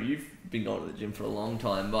don't know. You've been going to the gym for a long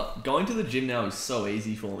time, but going to the gym now is so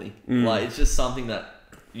easy for me. Like it's just something that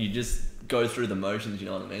you just go through the motions. You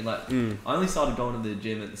know what I mean? Like I only started going to the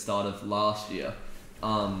gym at the start of last year,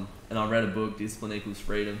 and I read a book, Discipline Equals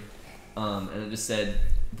Freedom. And it just said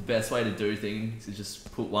the best way to do things is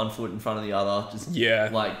just put one foot in front of the other. Just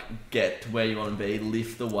like get to where you want to be,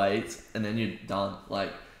 lift the weights, and then you're done.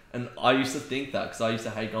 Like, and I used to think that because I used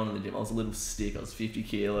to hate going to the gym. I was a little stick. I was 50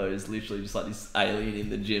 kilos, literally just like this alien in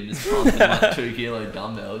the gym, just pumping like 2 kilo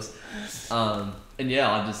dumbbells. And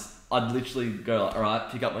yeah, I'd literally go like, all right,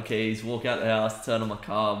 pick up my keys, walk out the house, turn on my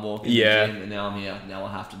car, walk in the gym, and now I'm here. Now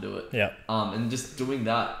I have to do it. Yeah. And just doing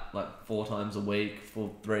that like 4 times a week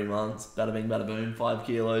for 3 months, bada bing, bada boom, 5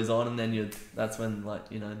 kilos on, and then that's when like,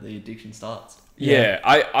 you know, the addiction starts. Yeah.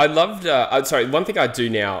 I loved, one thing I do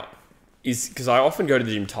now, is because I often go to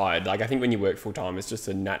the gym tired. Like I think when you work full time, it's just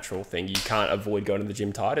a natural thing. You can't avoid going to the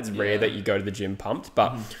gym tired. It's rare that you go to the gym pumped.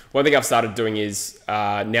 But one thing I've started doing is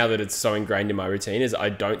now that it's so ingrained in my routine is I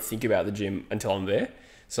don't think about the gym until I'm there.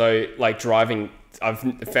 So like driving,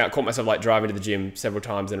 caught myself like driving to the gym several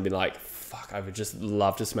times and I'd be like, fuck, I would just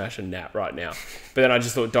love to smash a nap right now. But then I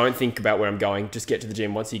just thought, don't think about where I'm going. Just get to the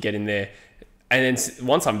gym. Once you get in there, and then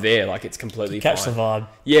once I'm there, like it's completely Catch fine. the vibe.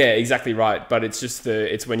 Yeah, exactly right. But it's just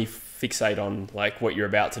it's when you fixate on like what you're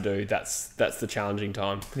about to do. That's the challenging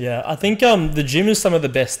time. Yeah, I think the gym is some of the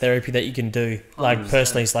best therapy that you can do. Like 100%.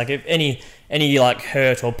 personally, it's like if any like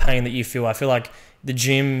hurt or pain that you feel, I feel like the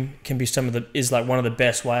gym can be is like one of the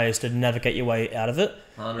best ways to navigate your way out of it.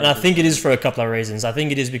 100%. And I think it is for a couple of reasons. I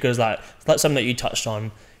think it is because like something that you touched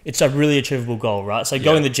on. It's a really achievable goal, right? So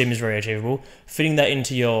going to the gym is very achievable. Fitting that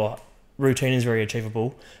into your routine is very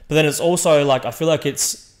achievable. But then it's also like, I feel like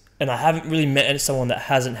and I haven't really met someone that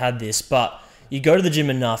hasn't had this, but you go to the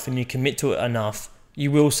gym enough and you commit to it enough,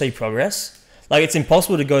 you will see progress. Like it's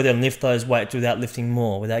impossible to go there and lift those weights without lifting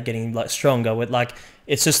more, without getting like stronger. With like,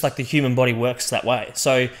 it's just like the human body works that way.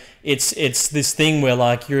 So it's this thing where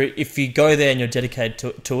like if you go there and you're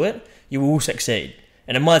dedicated to it, you will succeed.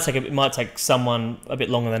 And it might take someone a bit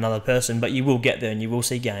longer than another person, but you will get there and you will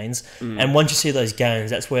see gains. And once you see those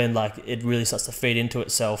gains, that's when like it really starts to feed into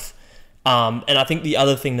itself. And I think the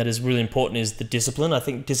other thing that is really important is the discipline. I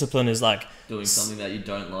think discipline is like Doing something that you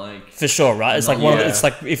don't like. for sure, right? It's like Yeah. it's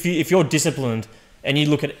like if you're disciplined and you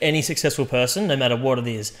look at any successful person, no matter what it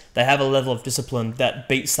is, they have a level of discipline that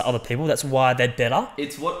beats the other people. That's why they're better.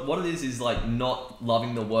 It's what it is like not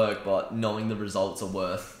loving the work, but knowing the results are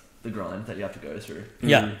worth the grind that you have to go through.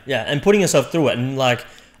 Yeah, and putting yourself through it, and like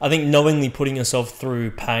I think knowingly putting yourself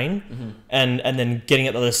through pain, and then getting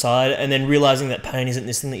at the other side, and then realizing that pain isn't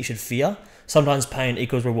this thing that you should fear. Sometimes pain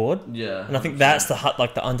equals reward. Yeah, and I think 100%. that's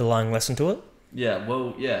the underlying lesson to it. Yeah,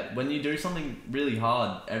 well, yeah. When you do something really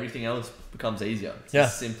hard, everything else becomes easier. It's Yeah.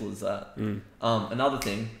 as simple as that. Another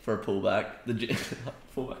thing for a pullback,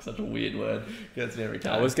 pullback's such a weird word. Gets me every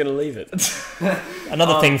time. I was gonna leave it.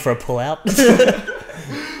 Another thing for a pull out.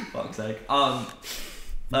 Fuck's sake. Homo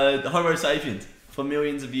sapiens for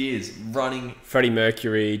millions of years running. Freddie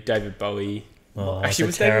Mercury, David Bowie. Oh, that's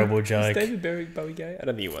a terrible joke. Was David Bowie gay? I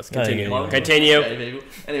don't think he was. No, Continue. yeah. Continue. Gay people.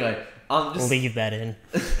 Anyway, just Leave that in.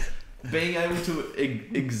 being able to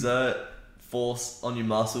exert force on your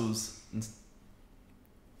muscles.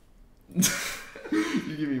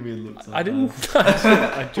 You're giving me weird looks. I didn't.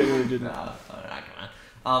 I genuinely didn't. Nah, alright, come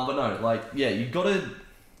on. But no, like, yeah, you've got to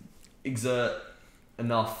exert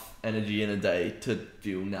enough energy in a day to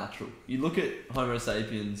feel natural. You look at Homo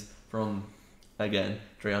sapiens from, again,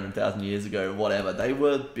 300,000 years ago, whatever. They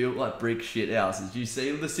were built like brick shit houses. You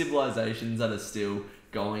see the civilizations that are still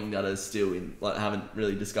going, that are still in, like, haven't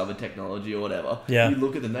really discovered technology or whatever. Yeah. You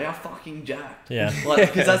look at them, they are fucking jacked. Yeah. Like,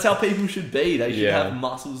 because that's how people should be. They should Yeah. have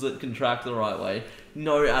muscles that contract the right way.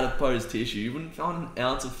 No adipose tissue. You wouldn't find an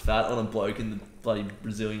ounce of fat on a bloke in the bloody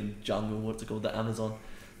Brazilian jungle. What's it called? The Amazon.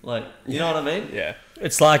 Like, you know what I mean? Yeah.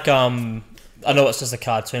 It's like I know it's just a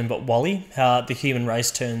cartoon, but Wall-E, how the human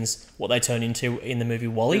race turns what they turn into in the movie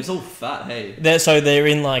Wall-E. It's all fat, hey. They're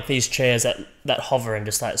in like these chairs that hover and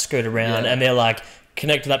just like skirt around, Yeah. and they're like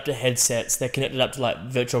connected up to headsets. They're connected up to like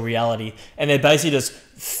virtual reality, and they're basically just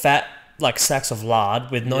fat like sacks of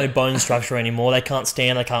lard with no bone structure anymore. They can't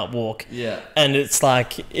stand, they can't walk. Yeah. And it's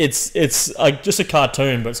like it's like just a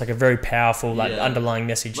cartoon, but it's like a very powerful like Yeah. underlying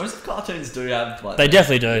message. Most of the cartoons do have like They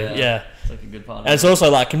definitely do, yeah. It's like a good part. And it's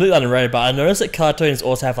also like completely underrated, but I noticed that cartoons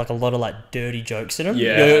also have like a lot of like dirty jokes in them.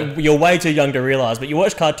 Yeah. You're way too young to realize, but you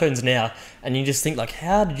watch cartoons now and you just think like,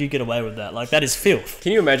 how did you get away with that? Like that is filth.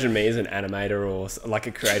 Can you imagine me as an animator or like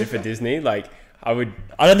a creator for Disney? Like I don't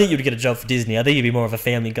think you'd get a job for Disney. I think you'd be more of a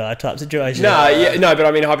Family Guy type situation. but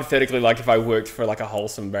I mean hypothetically, like if I worked for like a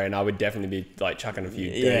wholesome brand, I would definitely be like chucking a few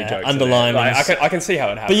dirty jokes. underlying. Like, I can see how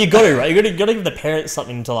it happens. But you got to, right? You got to give the parents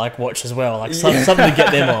something to like watch as well, like something to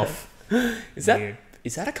get them off. Is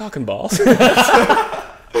that a cock and balls?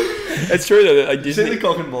 It's It's true though. Like, you see the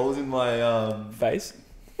cock and balls in my face.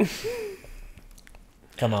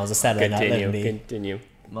 Come on, it was a Saturday night. Let me. Continue.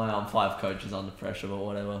 my 5 coaches under pressure, but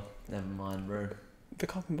whatever. Never mind, bro. The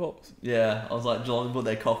cock and balls. Yeah, I was like, Geelong put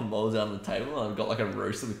their cock and balls out on the table, and I've got like a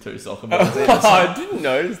rooster with 2 soccer balls in it. I didn't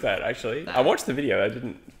notice that actually. Nah. I watched the video. I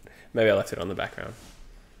didn't. Maybe I left it on the background.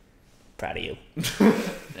 Proud of you.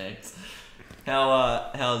 Thanks.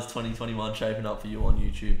 How's 2021 shaping up for you on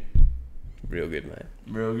YouTube? Real good, mate.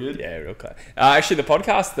 Real good. Yeah, real close. Actually, the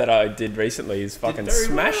podcast that I did recently is fucking very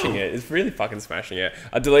smashing well. it. It's really fucking smashing it.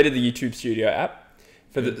 I deleted the YouTube Studio app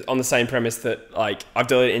on the same premise that like I've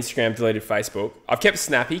deleted Instagram, deleted Facebook. I've kept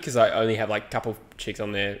Snappy because I only have like a couple chicks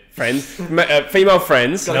on there, friends, female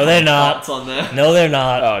friends. No, they're not. On there. No, they're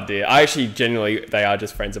not. Oh dear, I actually genuinely they are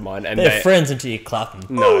just friends of mine, and They're friends until you clap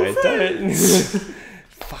them. No, don't.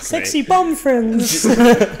 Fuck Sexy me. bum friends. Friends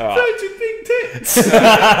with big tits.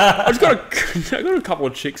 I got a couple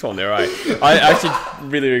of chicks on there, right? I actually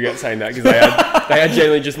really regret saying that because they are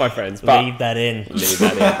generally just my friends. But Leave that in. leave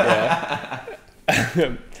that in.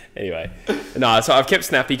 Yeah. Anyway, no. So I've kept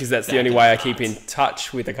Snappy because that's the only way I keep in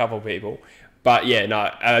touch with a couple of people. But yeah,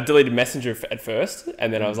 no. I deleted Messenger at first,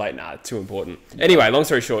 and then I was like, nah, too important. Anyway, long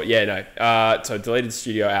story short, yeah, no. So I deleted the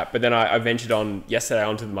Studio app, but then I ventured on yesterday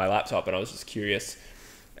onto my laptop, and I was just curious.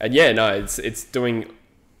 And yeah, no,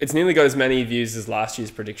 it's nearly got as many views as last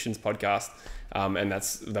year's predictions podcast, and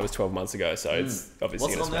that was 12 months ago. So it's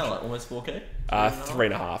obviously What's it on now? Like almost 4K.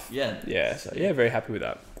 3.5. Yeah. Yeah. So yeah, very happy with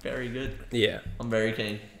that. Very good. Yeah. I'm very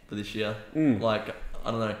keen for this year. Like, I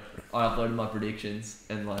don't know. I uploaded my predictions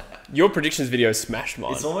and like Your predictions video smashed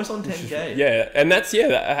mine. it's almost on 10K. Yeah, and that's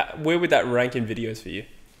where would that rank in videos for you?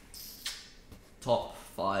 Top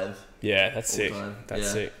 5. Yeah, that's all sick. time. That's Yeah,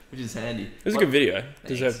 sick. which is handy. It was a good video.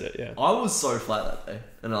 Deserved it. Yeah. I was so flat that day,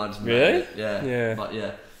 and I just made Really? it. Yeah. Yeah. But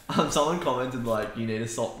yeah, someone commented like, you need to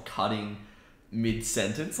stop cutting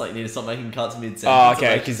mid-sentence. Like, you need to stop making cuts mid-sentence. Oh,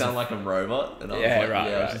 okay, It makes you 'cause- sound like a robot. And I was Yeah, like, right,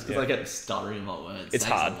 yeah, right, just because I kept stuttering my words. It's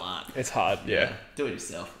Thanks hard. a lot. It's hard. Yeah. Do it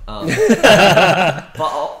yourself. But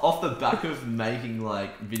off the back of making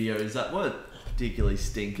like videos that weren't particularly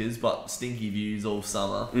stinkers, but stinky views all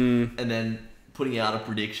summer, and then putting out a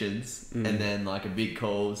predictions, and then like a big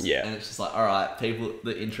calls, Yeah. and it's just like, all right,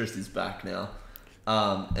 the interest is back now,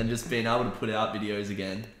 and just being able to put out videos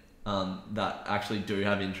again that actually do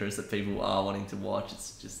have interest, that people are wanting to watch.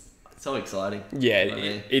 It's just so exciting. Yeah, You know what I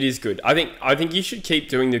mean? it is good. I think you should keep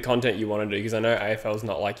doing the content you want to do because I know AFL is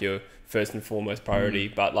not like your first and foremost priority,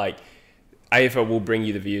 but like AFL will bring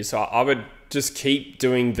you the views. So I would just keep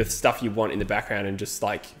doing the stuff you want in the background and just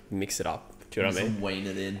like mix it up. Do you know what I mean? Just wean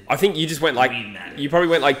it in. I think you just went like you probably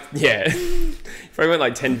went like yeah, you probably went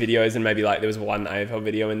like 10 videos and maybe like there was one AFL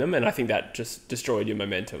video in them, and I think that just destroyed your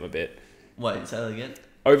momentum a bit. Wait, say that again.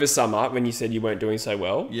 Over summer, when you said you weren't doing so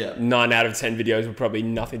well, Yeah. 9 out of 10 videos were probably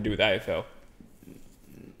nothing to do with AFL.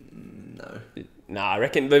 No. Nah, I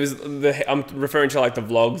reckon there was I'm referring to like the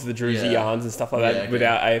vlogs, the Drewzy Yeah. yarns and stuff like that Yeah, okay.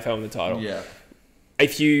 without AFL in the title. Yeah.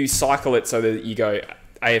 If you cycle it so that you go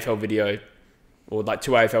AFL video or like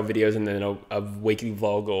 2 AFL videos and then a weekly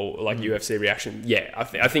vlog or like UFC reaction, yeah,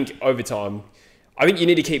 I think over time, I think you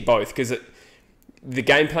need to keep both because the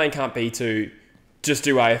game plan can't be to just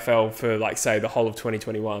do AFL for like say the whole of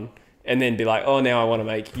 2021 and then be like, oh, now I want to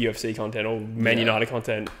make UFC content or Man United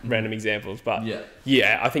content, random examples. But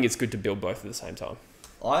yeah, I think it's good to build both at the same time.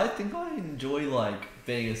 I think I enjoy like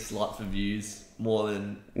being a slut for views more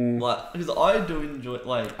than like, because I do enjoy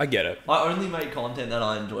like, I get it. I only make content that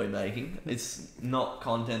I enjoy making. It's not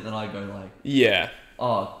content that I go like, Yeah.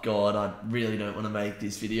 oh god, I really don't want to make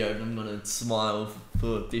this video, but I'm gonna smile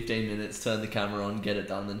for 15 minutes, turn the camera on, get it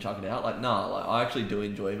done, then chuck it out. Like, nah, like I actually do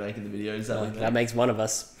enjoy making the videos that we make. That makes one of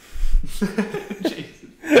us. Jesus.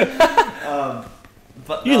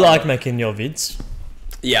 But You like making your vids.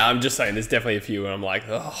 Yeah, I'm just saying there's definitely a few where I'm like,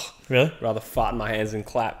 oh, Really? rather fart in my hands and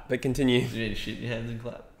clap. But continue. Do you need to shit in your hands and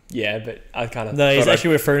clap? Yeah, but I kind of... No, he's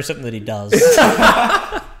actually referring to something that he does.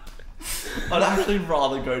 I'd actually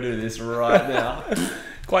rather go do this right now.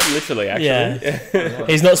 Quite literally, actually. Yeah.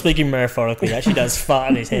 He's not speaking metaphorically. He actually does fart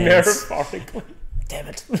in his hands. Metaphorically. Damn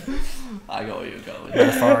it. I got where you're going.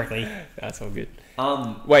 Metaphorically. That's all good.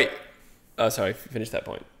 Wait. Oh, sorry, finish that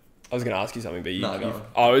point. I was going to ask you something, but No, go on.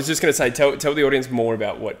 I was just going to say, tell the audience more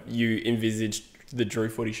about what you envisaged the Drew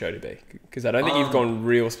Footy show to be, because I don't think you've gone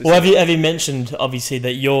real specific. Well, have you mentioned, obviously,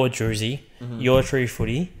 that you're Drewzy, you're True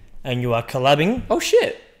Footy, and you are collabing? Oh,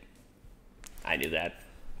 shit. I knew that.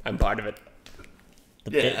 I'm part of it.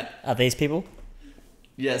 Yeah. Are these people?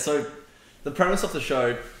 Yeah, so the premise of the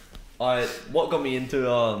show, what got me into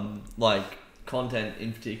like content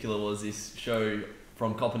in particular was this show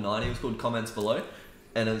from Copper 90. It was called Comments Below,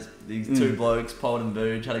 and it was these two blokes, Pod and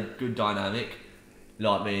Booge, had a good dynamic.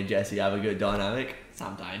 Like me and Jesse have a good dynamic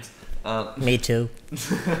sometimes. Me too.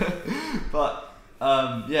 But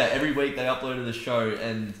yeah, every week they uploaded a show,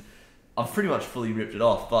 and I've pretty much fully ripped it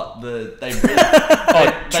off. But they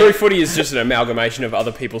really True Footy is just an amalgamation of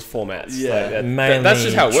other people's formats. Yeah. Mainly that's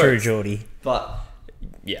just how it True works. Geordie. but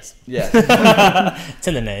Yes. yeah. It's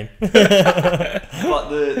in the name. But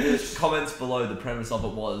the comments below, the premise of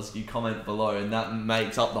it was you comment below, and that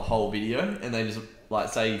makes up the whole video, and they just like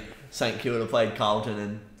say St Kilda played Carlton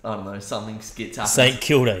and I don't know, something skits happens. St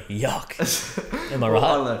Kilda, yuck. Am I right?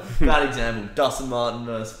 I don't know. Bad example. Dustin Martin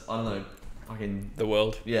versus I don't know. Fucking The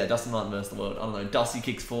world. yeah, Dustin Martin versus the world. I don't know. Dusty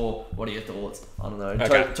kicks 4. What are your thoughts? I don't know.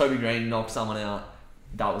 Okay. Toby Green knocks someone out.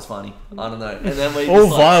 That was funny. I don't know. And then we All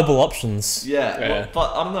just, viable options. Yeah, Yeah. well,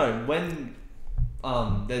 but I don't know when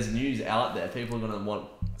there's news out there, people are gonna want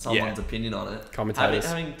someone's opinion on it. Commentators.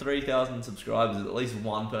 Having 3,000 subscribers, at least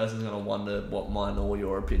one person's gonna wonder what mine or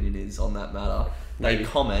your opinion is on that matter. They Maybe.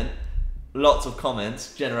 comment, lots of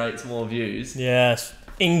comments generates more views. Yes.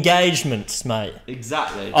 Engagements, mate.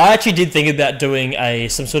 Exactly. I actually did think about doing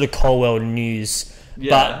some sort of Colwell news,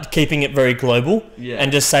 Yeah. but keeping it very global, Yeah.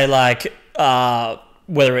 and just say like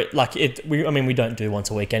whether it like it. I mean, we don't do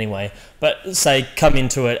once a week anyway, but say come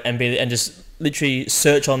into it and just literally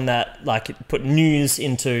search on that, like put news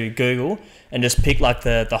into Google and just pick like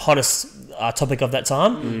the hottest topic of that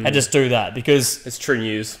time and just do that because It's true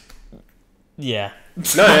news. yeah.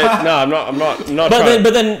 No, I'm not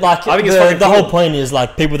But then, like, I think it's the fucking whole cool. point is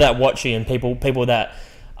like people that watch you and people that,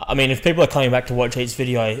 I mean, if people are coming back to watch each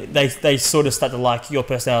video, they sort of start to like your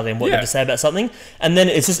personality and what you Yeah. have to say about something, and then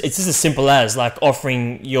it's just as simple as like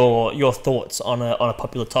offering your thoughts on a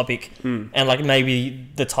popular topic, and like maybe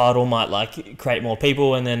the title might like create more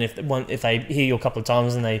people, and then if they hear you a couple of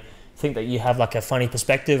times and they think that you have like a funny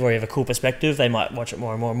perspective or you have a cool perspective, they might watch it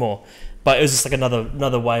more and more and more. But it was just like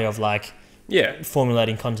another way of like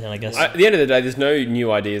formulating content, I guess. At the end of the day, there's no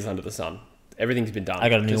new ideas under the sun. Everything's been done. I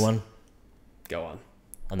got a new Just one. Go on.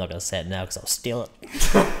 I'm not going to say it now because I'll steal it.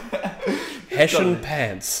 Hessian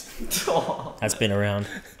pants. That's been around.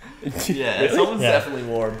 Yeah, someone's Yeah. definitely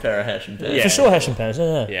wore a pair of Hessian pants. Yeah. For sure, Hessian pants.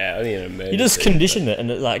 Yeah. Yeah, only in a movie. You just condition it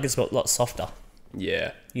and it like gets a lot softer.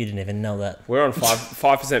 Yeah. You didn't even know that. We're on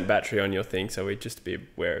 5% battery on your thing, so we just be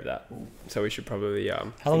aware of that. So we should probably How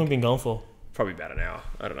long have you been going for? probably about an hour.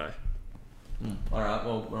 I don't know. Alright,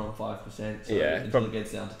 well, we're on 5%, so Yeah, until it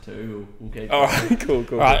gets down to 2, we'll keep All going. right, cool.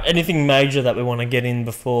 All right. Anything major that we want to get in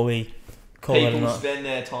before we call it a People night? spend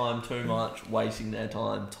their time too much, wasting their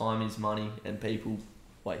time. Time is money, and people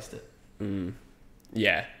waste it.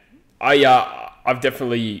 Yeah, I've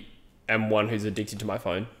definitely am one who's addicted to my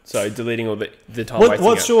phone. So deleting all the time wasting.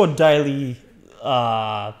 What's your daily?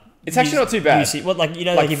 It's actually not too bad. Usage? What like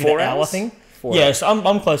Like give you 4 an hour hours? thing? 4 Yeah, hours. so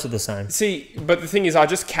I'm close to the same. See, but the thing is, I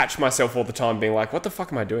just catch myself all the time being like, "What the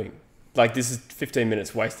fuck am I doing? Like, this is 15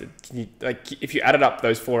 minutes wasted." Can you, like, if you added up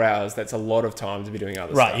those 4 hours, that's a lot of time to be doing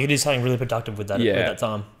other Right, stuff. you could do something really productive with that Yeah. at that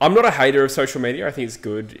time. I'm not a hater of social media. I think it's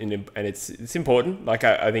good and it's important. Like,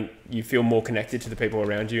 I think you feel more connected to the people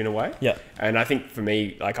around you in a way. Yeah. And I think for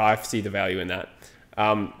me, like, I see the value in that.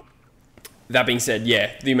 That being said,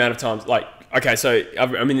 yeah, the amount of times, like, okay, so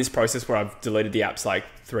I'm in this process where I've deleted the apps like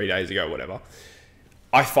 3 days ago, whatever.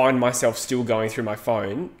 I find myself still going through my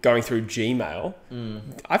phone, going through Gmail.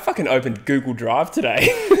 I fucking opened Google Drive today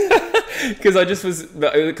because I just was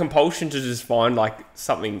the compulsion to just find like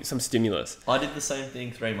some stimulus. I did the same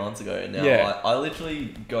thing 3 months ago, and now Yeah. I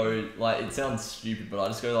literally go, like, it sounds stupid, but I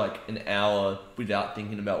just go like an hour without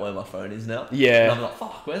thinking about where my phone is now. Yeah. And I'm like,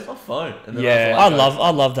 fuck, where's my phone? And then Yeah. I, have to, like, I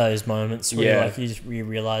love those moments where Yeah. like you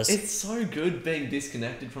realize. It's so good being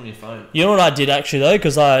disconnected from your phone. You know what I did actually though,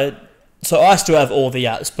 because I still have all the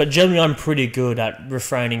apps, but generally I'm pretty good at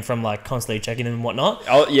refraining from like constantly checking them and whatnot.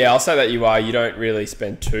 I'll say that you are. You don't really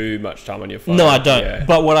spend too much time on your phone. No, I don't. Yeah.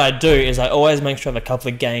 But what I do is I always make sure I have a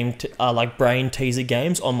couple of like brain teaser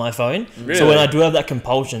games on my phone. Really? So when I do have that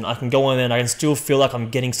compulsion, I can go on there and I can still feel like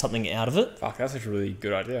I'm getting something out of it. Fuck, that's a really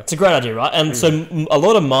good idea. It's a great idea, right? And so a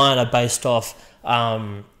lot of mine are based off.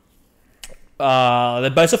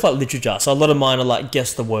 They're based off like literature, so a lot of mine are like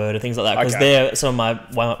guess the word and things like that because Okay. they're some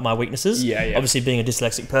of my weaknesses. Yeah. Obviously, being a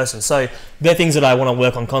dyslexic person, so they're things that I want to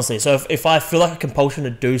work on constantly. So if I feel like a compulsion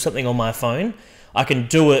to do something on my phone, I can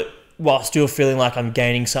do it while still feeling like I'm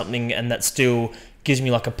gaining something, and that still gives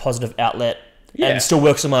me like a positive outlet. Yeah. And still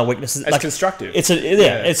works on my weaknesses. It's like, constructive.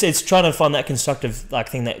 It's trying to find that constructive like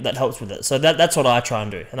thing that helps with it. So that's what I try and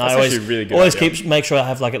do. And That's I always actually a really good always idea. make sure I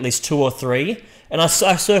have like at least 2 or 3, and I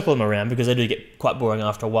circle them around because they do get quite boring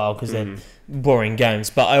after a while because they're boring games.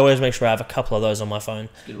 But I always make sure I have a couple of those on my phone.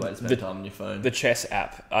 Good way to spend time on your phone. The chess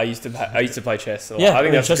app. I used to play chess a lot. Yeah, I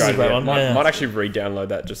think that's chess is a great idea. one. Might actually re-download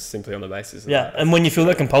that just simply on the basis. Of Yeah, that. and when you feel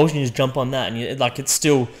that compulsion, you just jump on that, and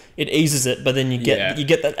it eases it. But then you Yeah.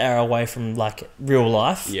 get that hour away from like real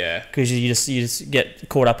life. Yeah. Because you just get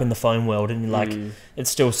caught up in the phone world, and you're like it's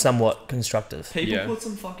still somewhat constructive. People Yeah. put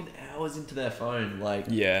some fucking hours into their phone, like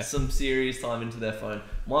Yeah. some serious time into their phone.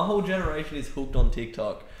 My whole generation is hooked on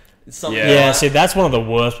TikTok, It's something Yeah, like, see, that's one of the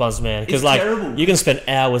worst ones, man. Because It's like terrible. you can spend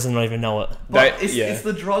hours and not even know it. but They- it's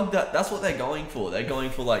the drug that's what they're going for. They're going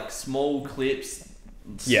for like small clips,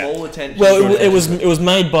 Yeah. small attention. Well, short it was attention.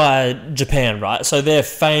 made by Japan, right? So they're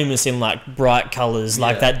famous in like bright colors,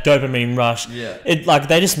 like Yeah. that dopamine rush. Yeah. It like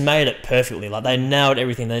they just made it perfectly. Like they nailed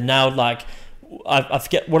everything. They nailed like I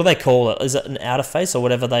forget what do they call it? Is it an outer face or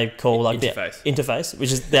whatever they call like Interface. the interface, which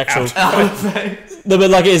is the actual. Outer No, but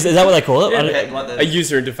like is that what they call it? I don't- Yeah, like A the,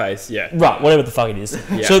 user interface, yeah. Right, whatever the fuck it is.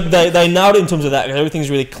 Yeah. So they nailed it in terms of that. 'Cause everything's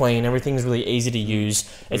really clean. Everything's really easy to use.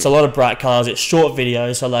 It's a lot of bright colors. It's short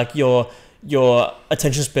videos. So like your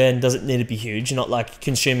attention span doesn't need to be huge. You're not like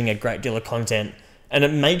consuming a great deal of content, and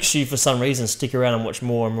it makes you for some reason stick around and watch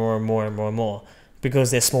more and more and more and more and more because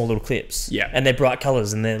they're small little clips. Yeah. And they're bright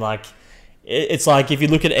colors and they're like, it's like if you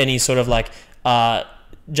look at any sort of like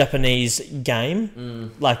Japanese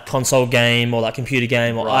game, like console game or like computer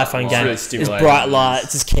game or Right, iPhone right. game, Really it's stimulating. bright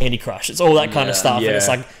lights, it's Candy Crush, it's all that kind of Yeah. stuff, and it's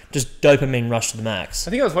Yeah. like just dopamine rush to the max.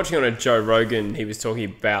 I think I was watching on a Joe Rogan. He was talking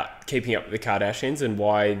about keeping up with the Kardashians and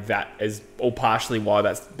why that is, or partially why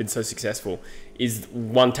that's been so successful. Is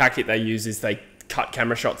one tactic they use is they cut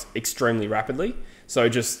camera shots extremely rapidly. So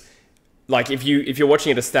just like if you're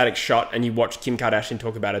watching at a static shot and you watch Kim Kardashian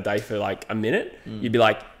talk about a day for like a minute, you'd be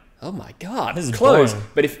like, oh my god, This is close. boring.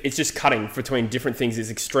 But if it's just cutting between different things,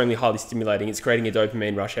 is extremely highly stimulating. It's creating a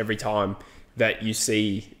dopamine rush every time that you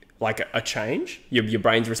see like a change. Your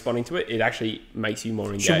brain's responding to it. It actually makes you more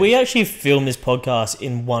engaged. Should we actually film this podcast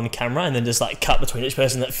in one camera and then just like cut between each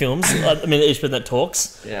person that films? I mean, each person that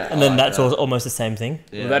talks. Yeah, And I then like that's that. almost the same thing.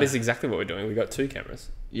 yeah. Well, that is exactly what we're doing. We got 2 cameras.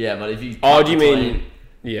 Yeah, but if you Oh, cut do you between mean?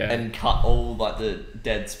 Yeah. and cut all like the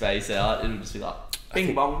dead space out, it'll just be like bing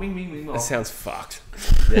think- bong, bing bing bing bong. That sounds fucked.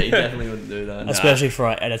 Yeah, you definitely wouldn't do that. Especially for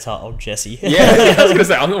our editor, old Jesse. Yeah, I was gonna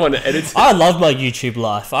say I'm the one that edits. I love my YouTube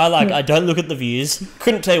life. I don't look at the views.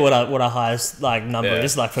 Couldn't tell you what our highest like number Yeah.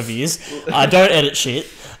 is like for views. I don't edit shit.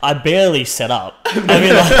 I barely set up. I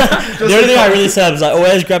mean, like, the only thing I really set up is I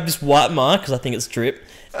always grab this white mic because I think it's drip,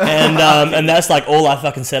 and that's like all I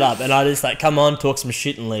fucking set up. And I just like come on, talk some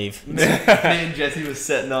shit and leave. Me and Jesse was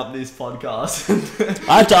setting up this podcast.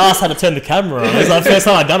 I had to ask how to turn the camera on. It was like the first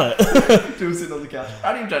time I'd done it. She was sitting on the couch.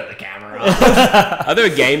 I didn't turn the camera on. Are there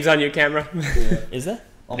games on your camera? Is there?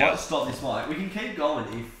 I No. might stop this mic. We can keep going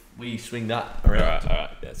if we swing that All around. right,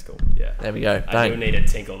 that's cool. Yeah. There we go. I do Bang. need a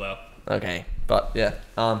tinkle though. Okay, but yeah.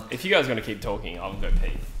 If you guys are gonna keep talking, I'll go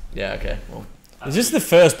pee. Yeah. Okay. Well, Is this the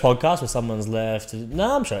first podcast where someone's left?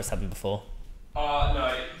 No, I'm sure it's happened before.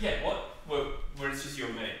 No. Yeah. What? Where it's just you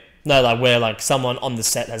and me? No, like where like someone on the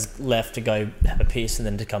set has left to go have a piss and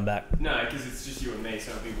then to come back. No, because it's just you and me,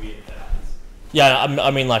 so it'd be weird if that happens. Yeah,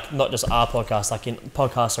 I mean like not just our podcast, like in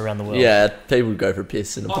podcasts around the world. yeah. People go for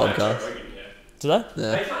piss in a No, podcast. Joe Rogan, yeah. Do they?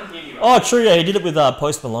 Yeah. They can't hear me. Right? Oh, true. Yeah, he did it with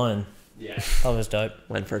Post Malone. Yeah. That was dope.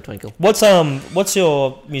 Went for a twinkle. What's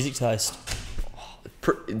your music taste?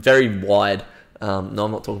 Very wide. No, I'm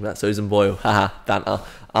not talking about Susan Boyle. Haha, banter.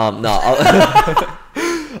 No,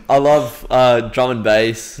 I love drum and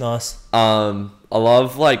bass. Nice. I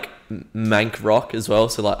love like mank rock as well.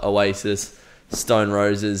 So like Oasis, Stone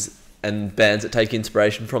Roses, and bands that take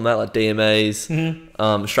inspiration from that, like DMAs. Mm-hmm.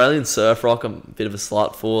 Australian surf rock, I'm a bit of a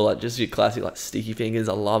slut for. Like just your classic like Sticky Fingers.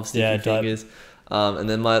 I love Sticky Yeah, dope. Fingers. And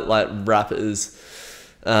then my like rappers.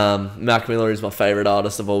 Mac Miller is my favorite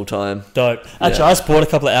artist of all time. Dope. Actually, Yeah. I just bought a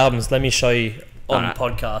couple of albums. Let me show you on Alright. the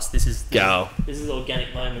podcast. This is Go. This is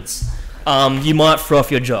organic moments. You might throw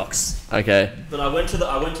off your jocks. Okay. But I went to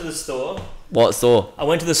the store. What store? I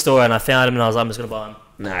went to the store and I found them and I was like, I'm just gonna buy them.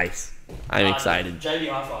 Nice. I'm excited. JB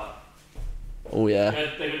Hi-Fi. Oh yeah.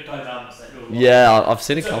 They're good type albums. They do a lot. Yeah, I've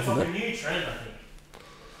seen a It's couple of a them. new trend, I think.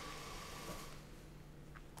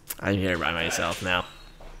 I'm here by myself now.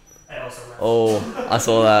 They also rap. Oh, I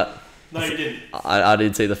saw that. No, you didn't. I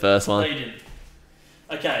did see the first No, one. you didn't.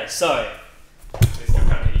 Okay, so They still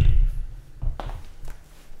can't hear you.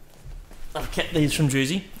 I've kept these from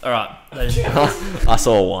Drewzy. Alright, ladies I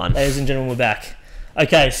saw one. ladies and gentlemen, we're back.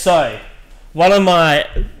 Okay, so one of my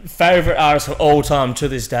favourite artists of all time to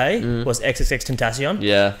this day was XXX Tentacion.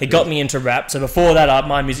 Yeah. He got me into rap. So before that,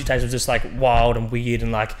 my music taste was just like wild and weird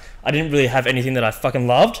and like I didn't really have anything that I fucking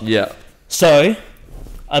loved. Yeah. So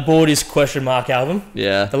I bought his Question Mark album,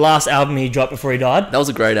 Yeah. the last album he dropped before he died. That was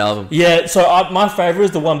a great album. Yeah, so my favourite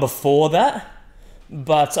is the one before that.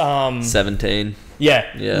 But 17. yeah,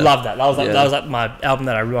 Yeah. love that. That was like Yeah. that was like my album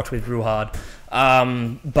that I rocked with real hard.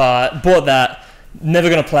 But bought that. Never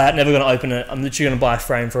gonna play it. Never gonna open it. I'm literally gonna buy a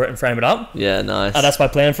frame for it and frame it up. Yeah, nice. That's my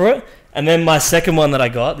plan for it. And then my second one that I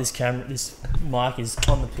got, this mic is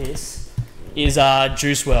on the piss, is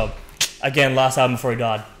Juice WRLD. Again, last album before he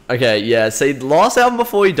died. Okay, yeah. See, the last album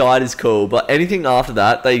before he died is cool, but anything after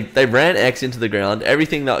that, they ran X into the ground.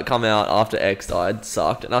 Everything that come out after X died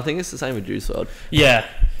sucked, and I think it's the same with Juice WRLD. Yeah.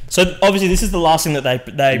 So obviously this is the last thing that they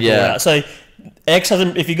brought out. So X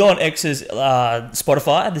hasn't. If you go on X's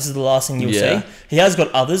Spotify, this is the last thing you'll see. He has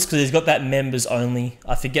got others because he's got that members only.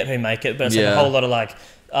 I forget who make it, but it's like a whole lot of like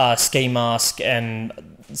Ski Mask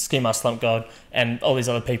Slump God and all these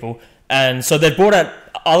other people. And so they've brought out,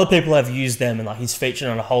 other people have used them, and like he's featured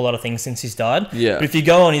on a whole lot of things since he's died. Yeah. But if you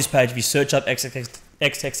go on his page, if you search up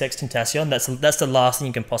XXXTentacion, that's the last thing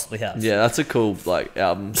you can possibly have. Yeah, that's a cool like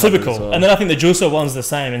album. Super cool. Well. And then I think the Juice WRLD one's the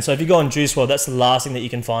same. And so if you go on Juice WRLD, that's the last thing that you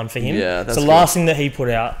can find for him. Yeah, that's the last thing that he put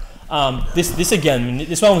out. This again,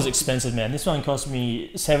 this one was expensive, man. This one cost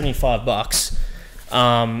me $75.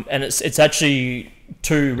 And it's actually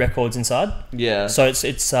 2 records inside. Yeah. So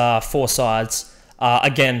it's 4 sides.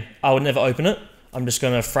 Again, I would never open it. I'm just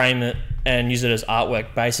going to frame it and use it as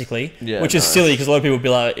artwork, basically. Yeah, which is silly because a lot of people will be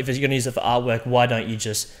like, if you're going to use it for artwork, why don't you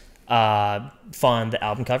just find the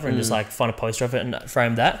album cover and just like find a poster of it and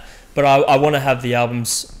frame that? But I want to have the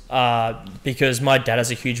albums because my dad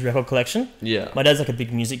has a huge record collection. Yeah. My dad's like a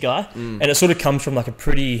big music guy. And it sort of comes from like a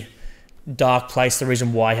pretty dark place, the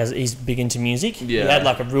reason why he's big into music. Yeah. He had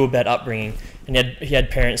like a real bad upbringing, and he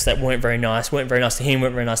had parents that weren't very nice to him,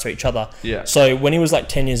 weren't very nice to each other. Yeah. So when he was like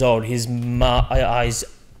 10 years old, his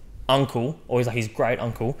uncle, or his great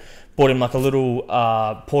uncle, bought him like a little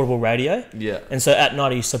portable radio. Yeah. And so at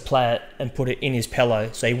night he used to play it and put it in his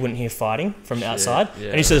pillow so he wouldn't hear fighting from outside. Yeah.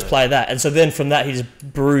 And he used to just play that. And so then from that he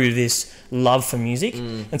just brewed this love for music.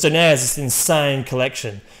 And so now he has this insane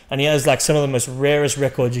collection. And he has like some of the most rarest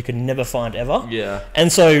records you could never find ever. Yeah.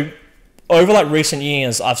 And so over like recent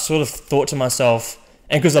years, I've sort of thought to myself,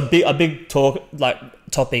 and because a big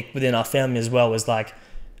topic within our family as well was like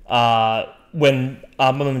when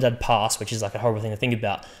my mum and dad passed, which is like a horrible thing to think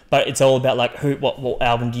about, but it's all about like what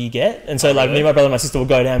album do you get? And so like me, my brother, and my sister will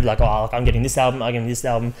go down and be like, oh, I'm getting this album, I'm getting this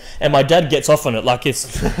album, and my dad gets off on it. Like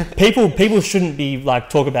it's people shouldn't be like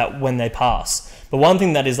talk about when they pass. But one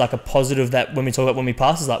thing that is like a positive that when we talk about when we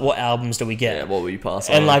pass is like what albums do we get? Yeah, what will you pass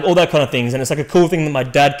on? And like all that kind of things. And it's like a cool thing that my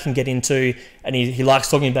dad can get into, and he likes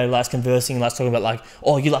talking about it, he likes conversing, he likes talking about like,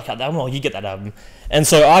 oh, you like that album, oh, you get that album. And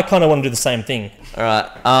so I kind of want to do the same thing. All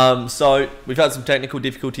right. So we've had some technical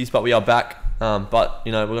difficulties, but we are back. But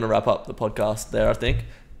we're going to wrap up the podcast there, I think.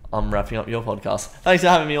 I'm wrapping up your podcast. Thanks for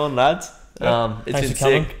having me on, lads. It's been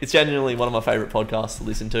sick. It's genuinely one of my favorite podcasts to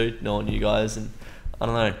listen to, knowing you guys. And I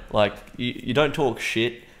don't know, like you don't talk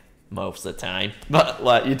shit most of the time, but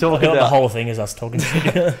like you talk about the whole thing is us talking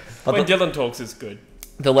shit. When Dylan talks, it's good.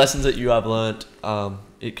 The lessons that you have learnt,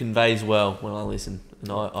 it conveys well when I listen,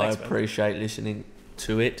 and I appreciate listening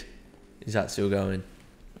to it. Is that still going?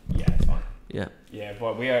 Yeah, it's fine. Yeah. Yeah,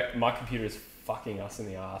 but my computer is fucking us in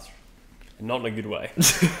the ass, and not in a good way.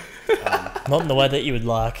 Not in the way that you would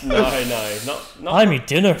like. No, not. I need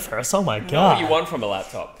dinner first. Oh my god. Not what you want from a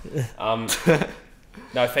laptop.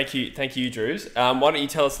 No, thank you, Drews. Why don't you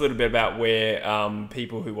tell us a little bit about where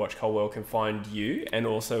people who watch Cold World can find you, and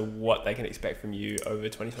also what they can expect from you over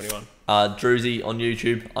 2021? Drewzy on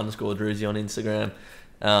YouTube, _Drewzy on Instagram.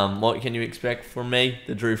 What can you expect from me?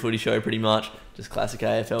 The Drew Footy Show, pretty much. Just classic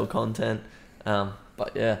AFL content.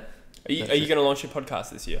 But yeah. Are you going to launch your podcast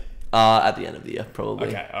this year? At the end of the year, probably.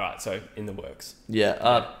 Okay, all right. So in the works.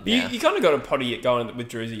 Yeah. You kind of got a potty going with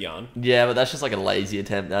Drewzy yarn. Yeah, but that's just like a lazy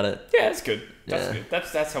attempt at it. Yeah, that's good. That's good.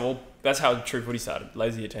 That's how True Footy started.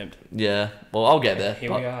 Lazy attempt. Yeah. Well, I'll get there.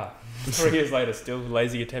 Here we are. 3 years later, still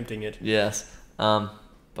lazy attempting it. Yes.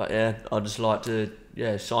 But yeah, I'd just like to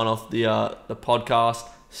sign off the podcast.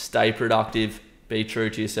 Stay productive. Be true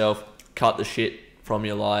to yourself. Cut the shit from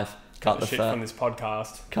your life. Cut the shit from this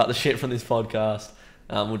podcast. Cut the shit from this podcast.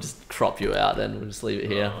 We'll just crop you out then. We'll just leave it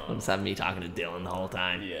here. We'll just have me talking to Dylan the whole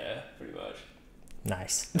time. Yeah, pretty much.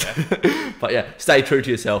 Nice. Yeah. But yeah, stay true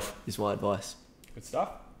to yourself is my advice. Good stuff.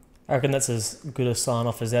 I reckon that's as good a sign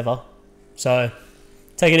off as ever. So,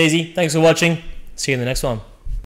 take it easy. Thanks for watching. See you in the next one.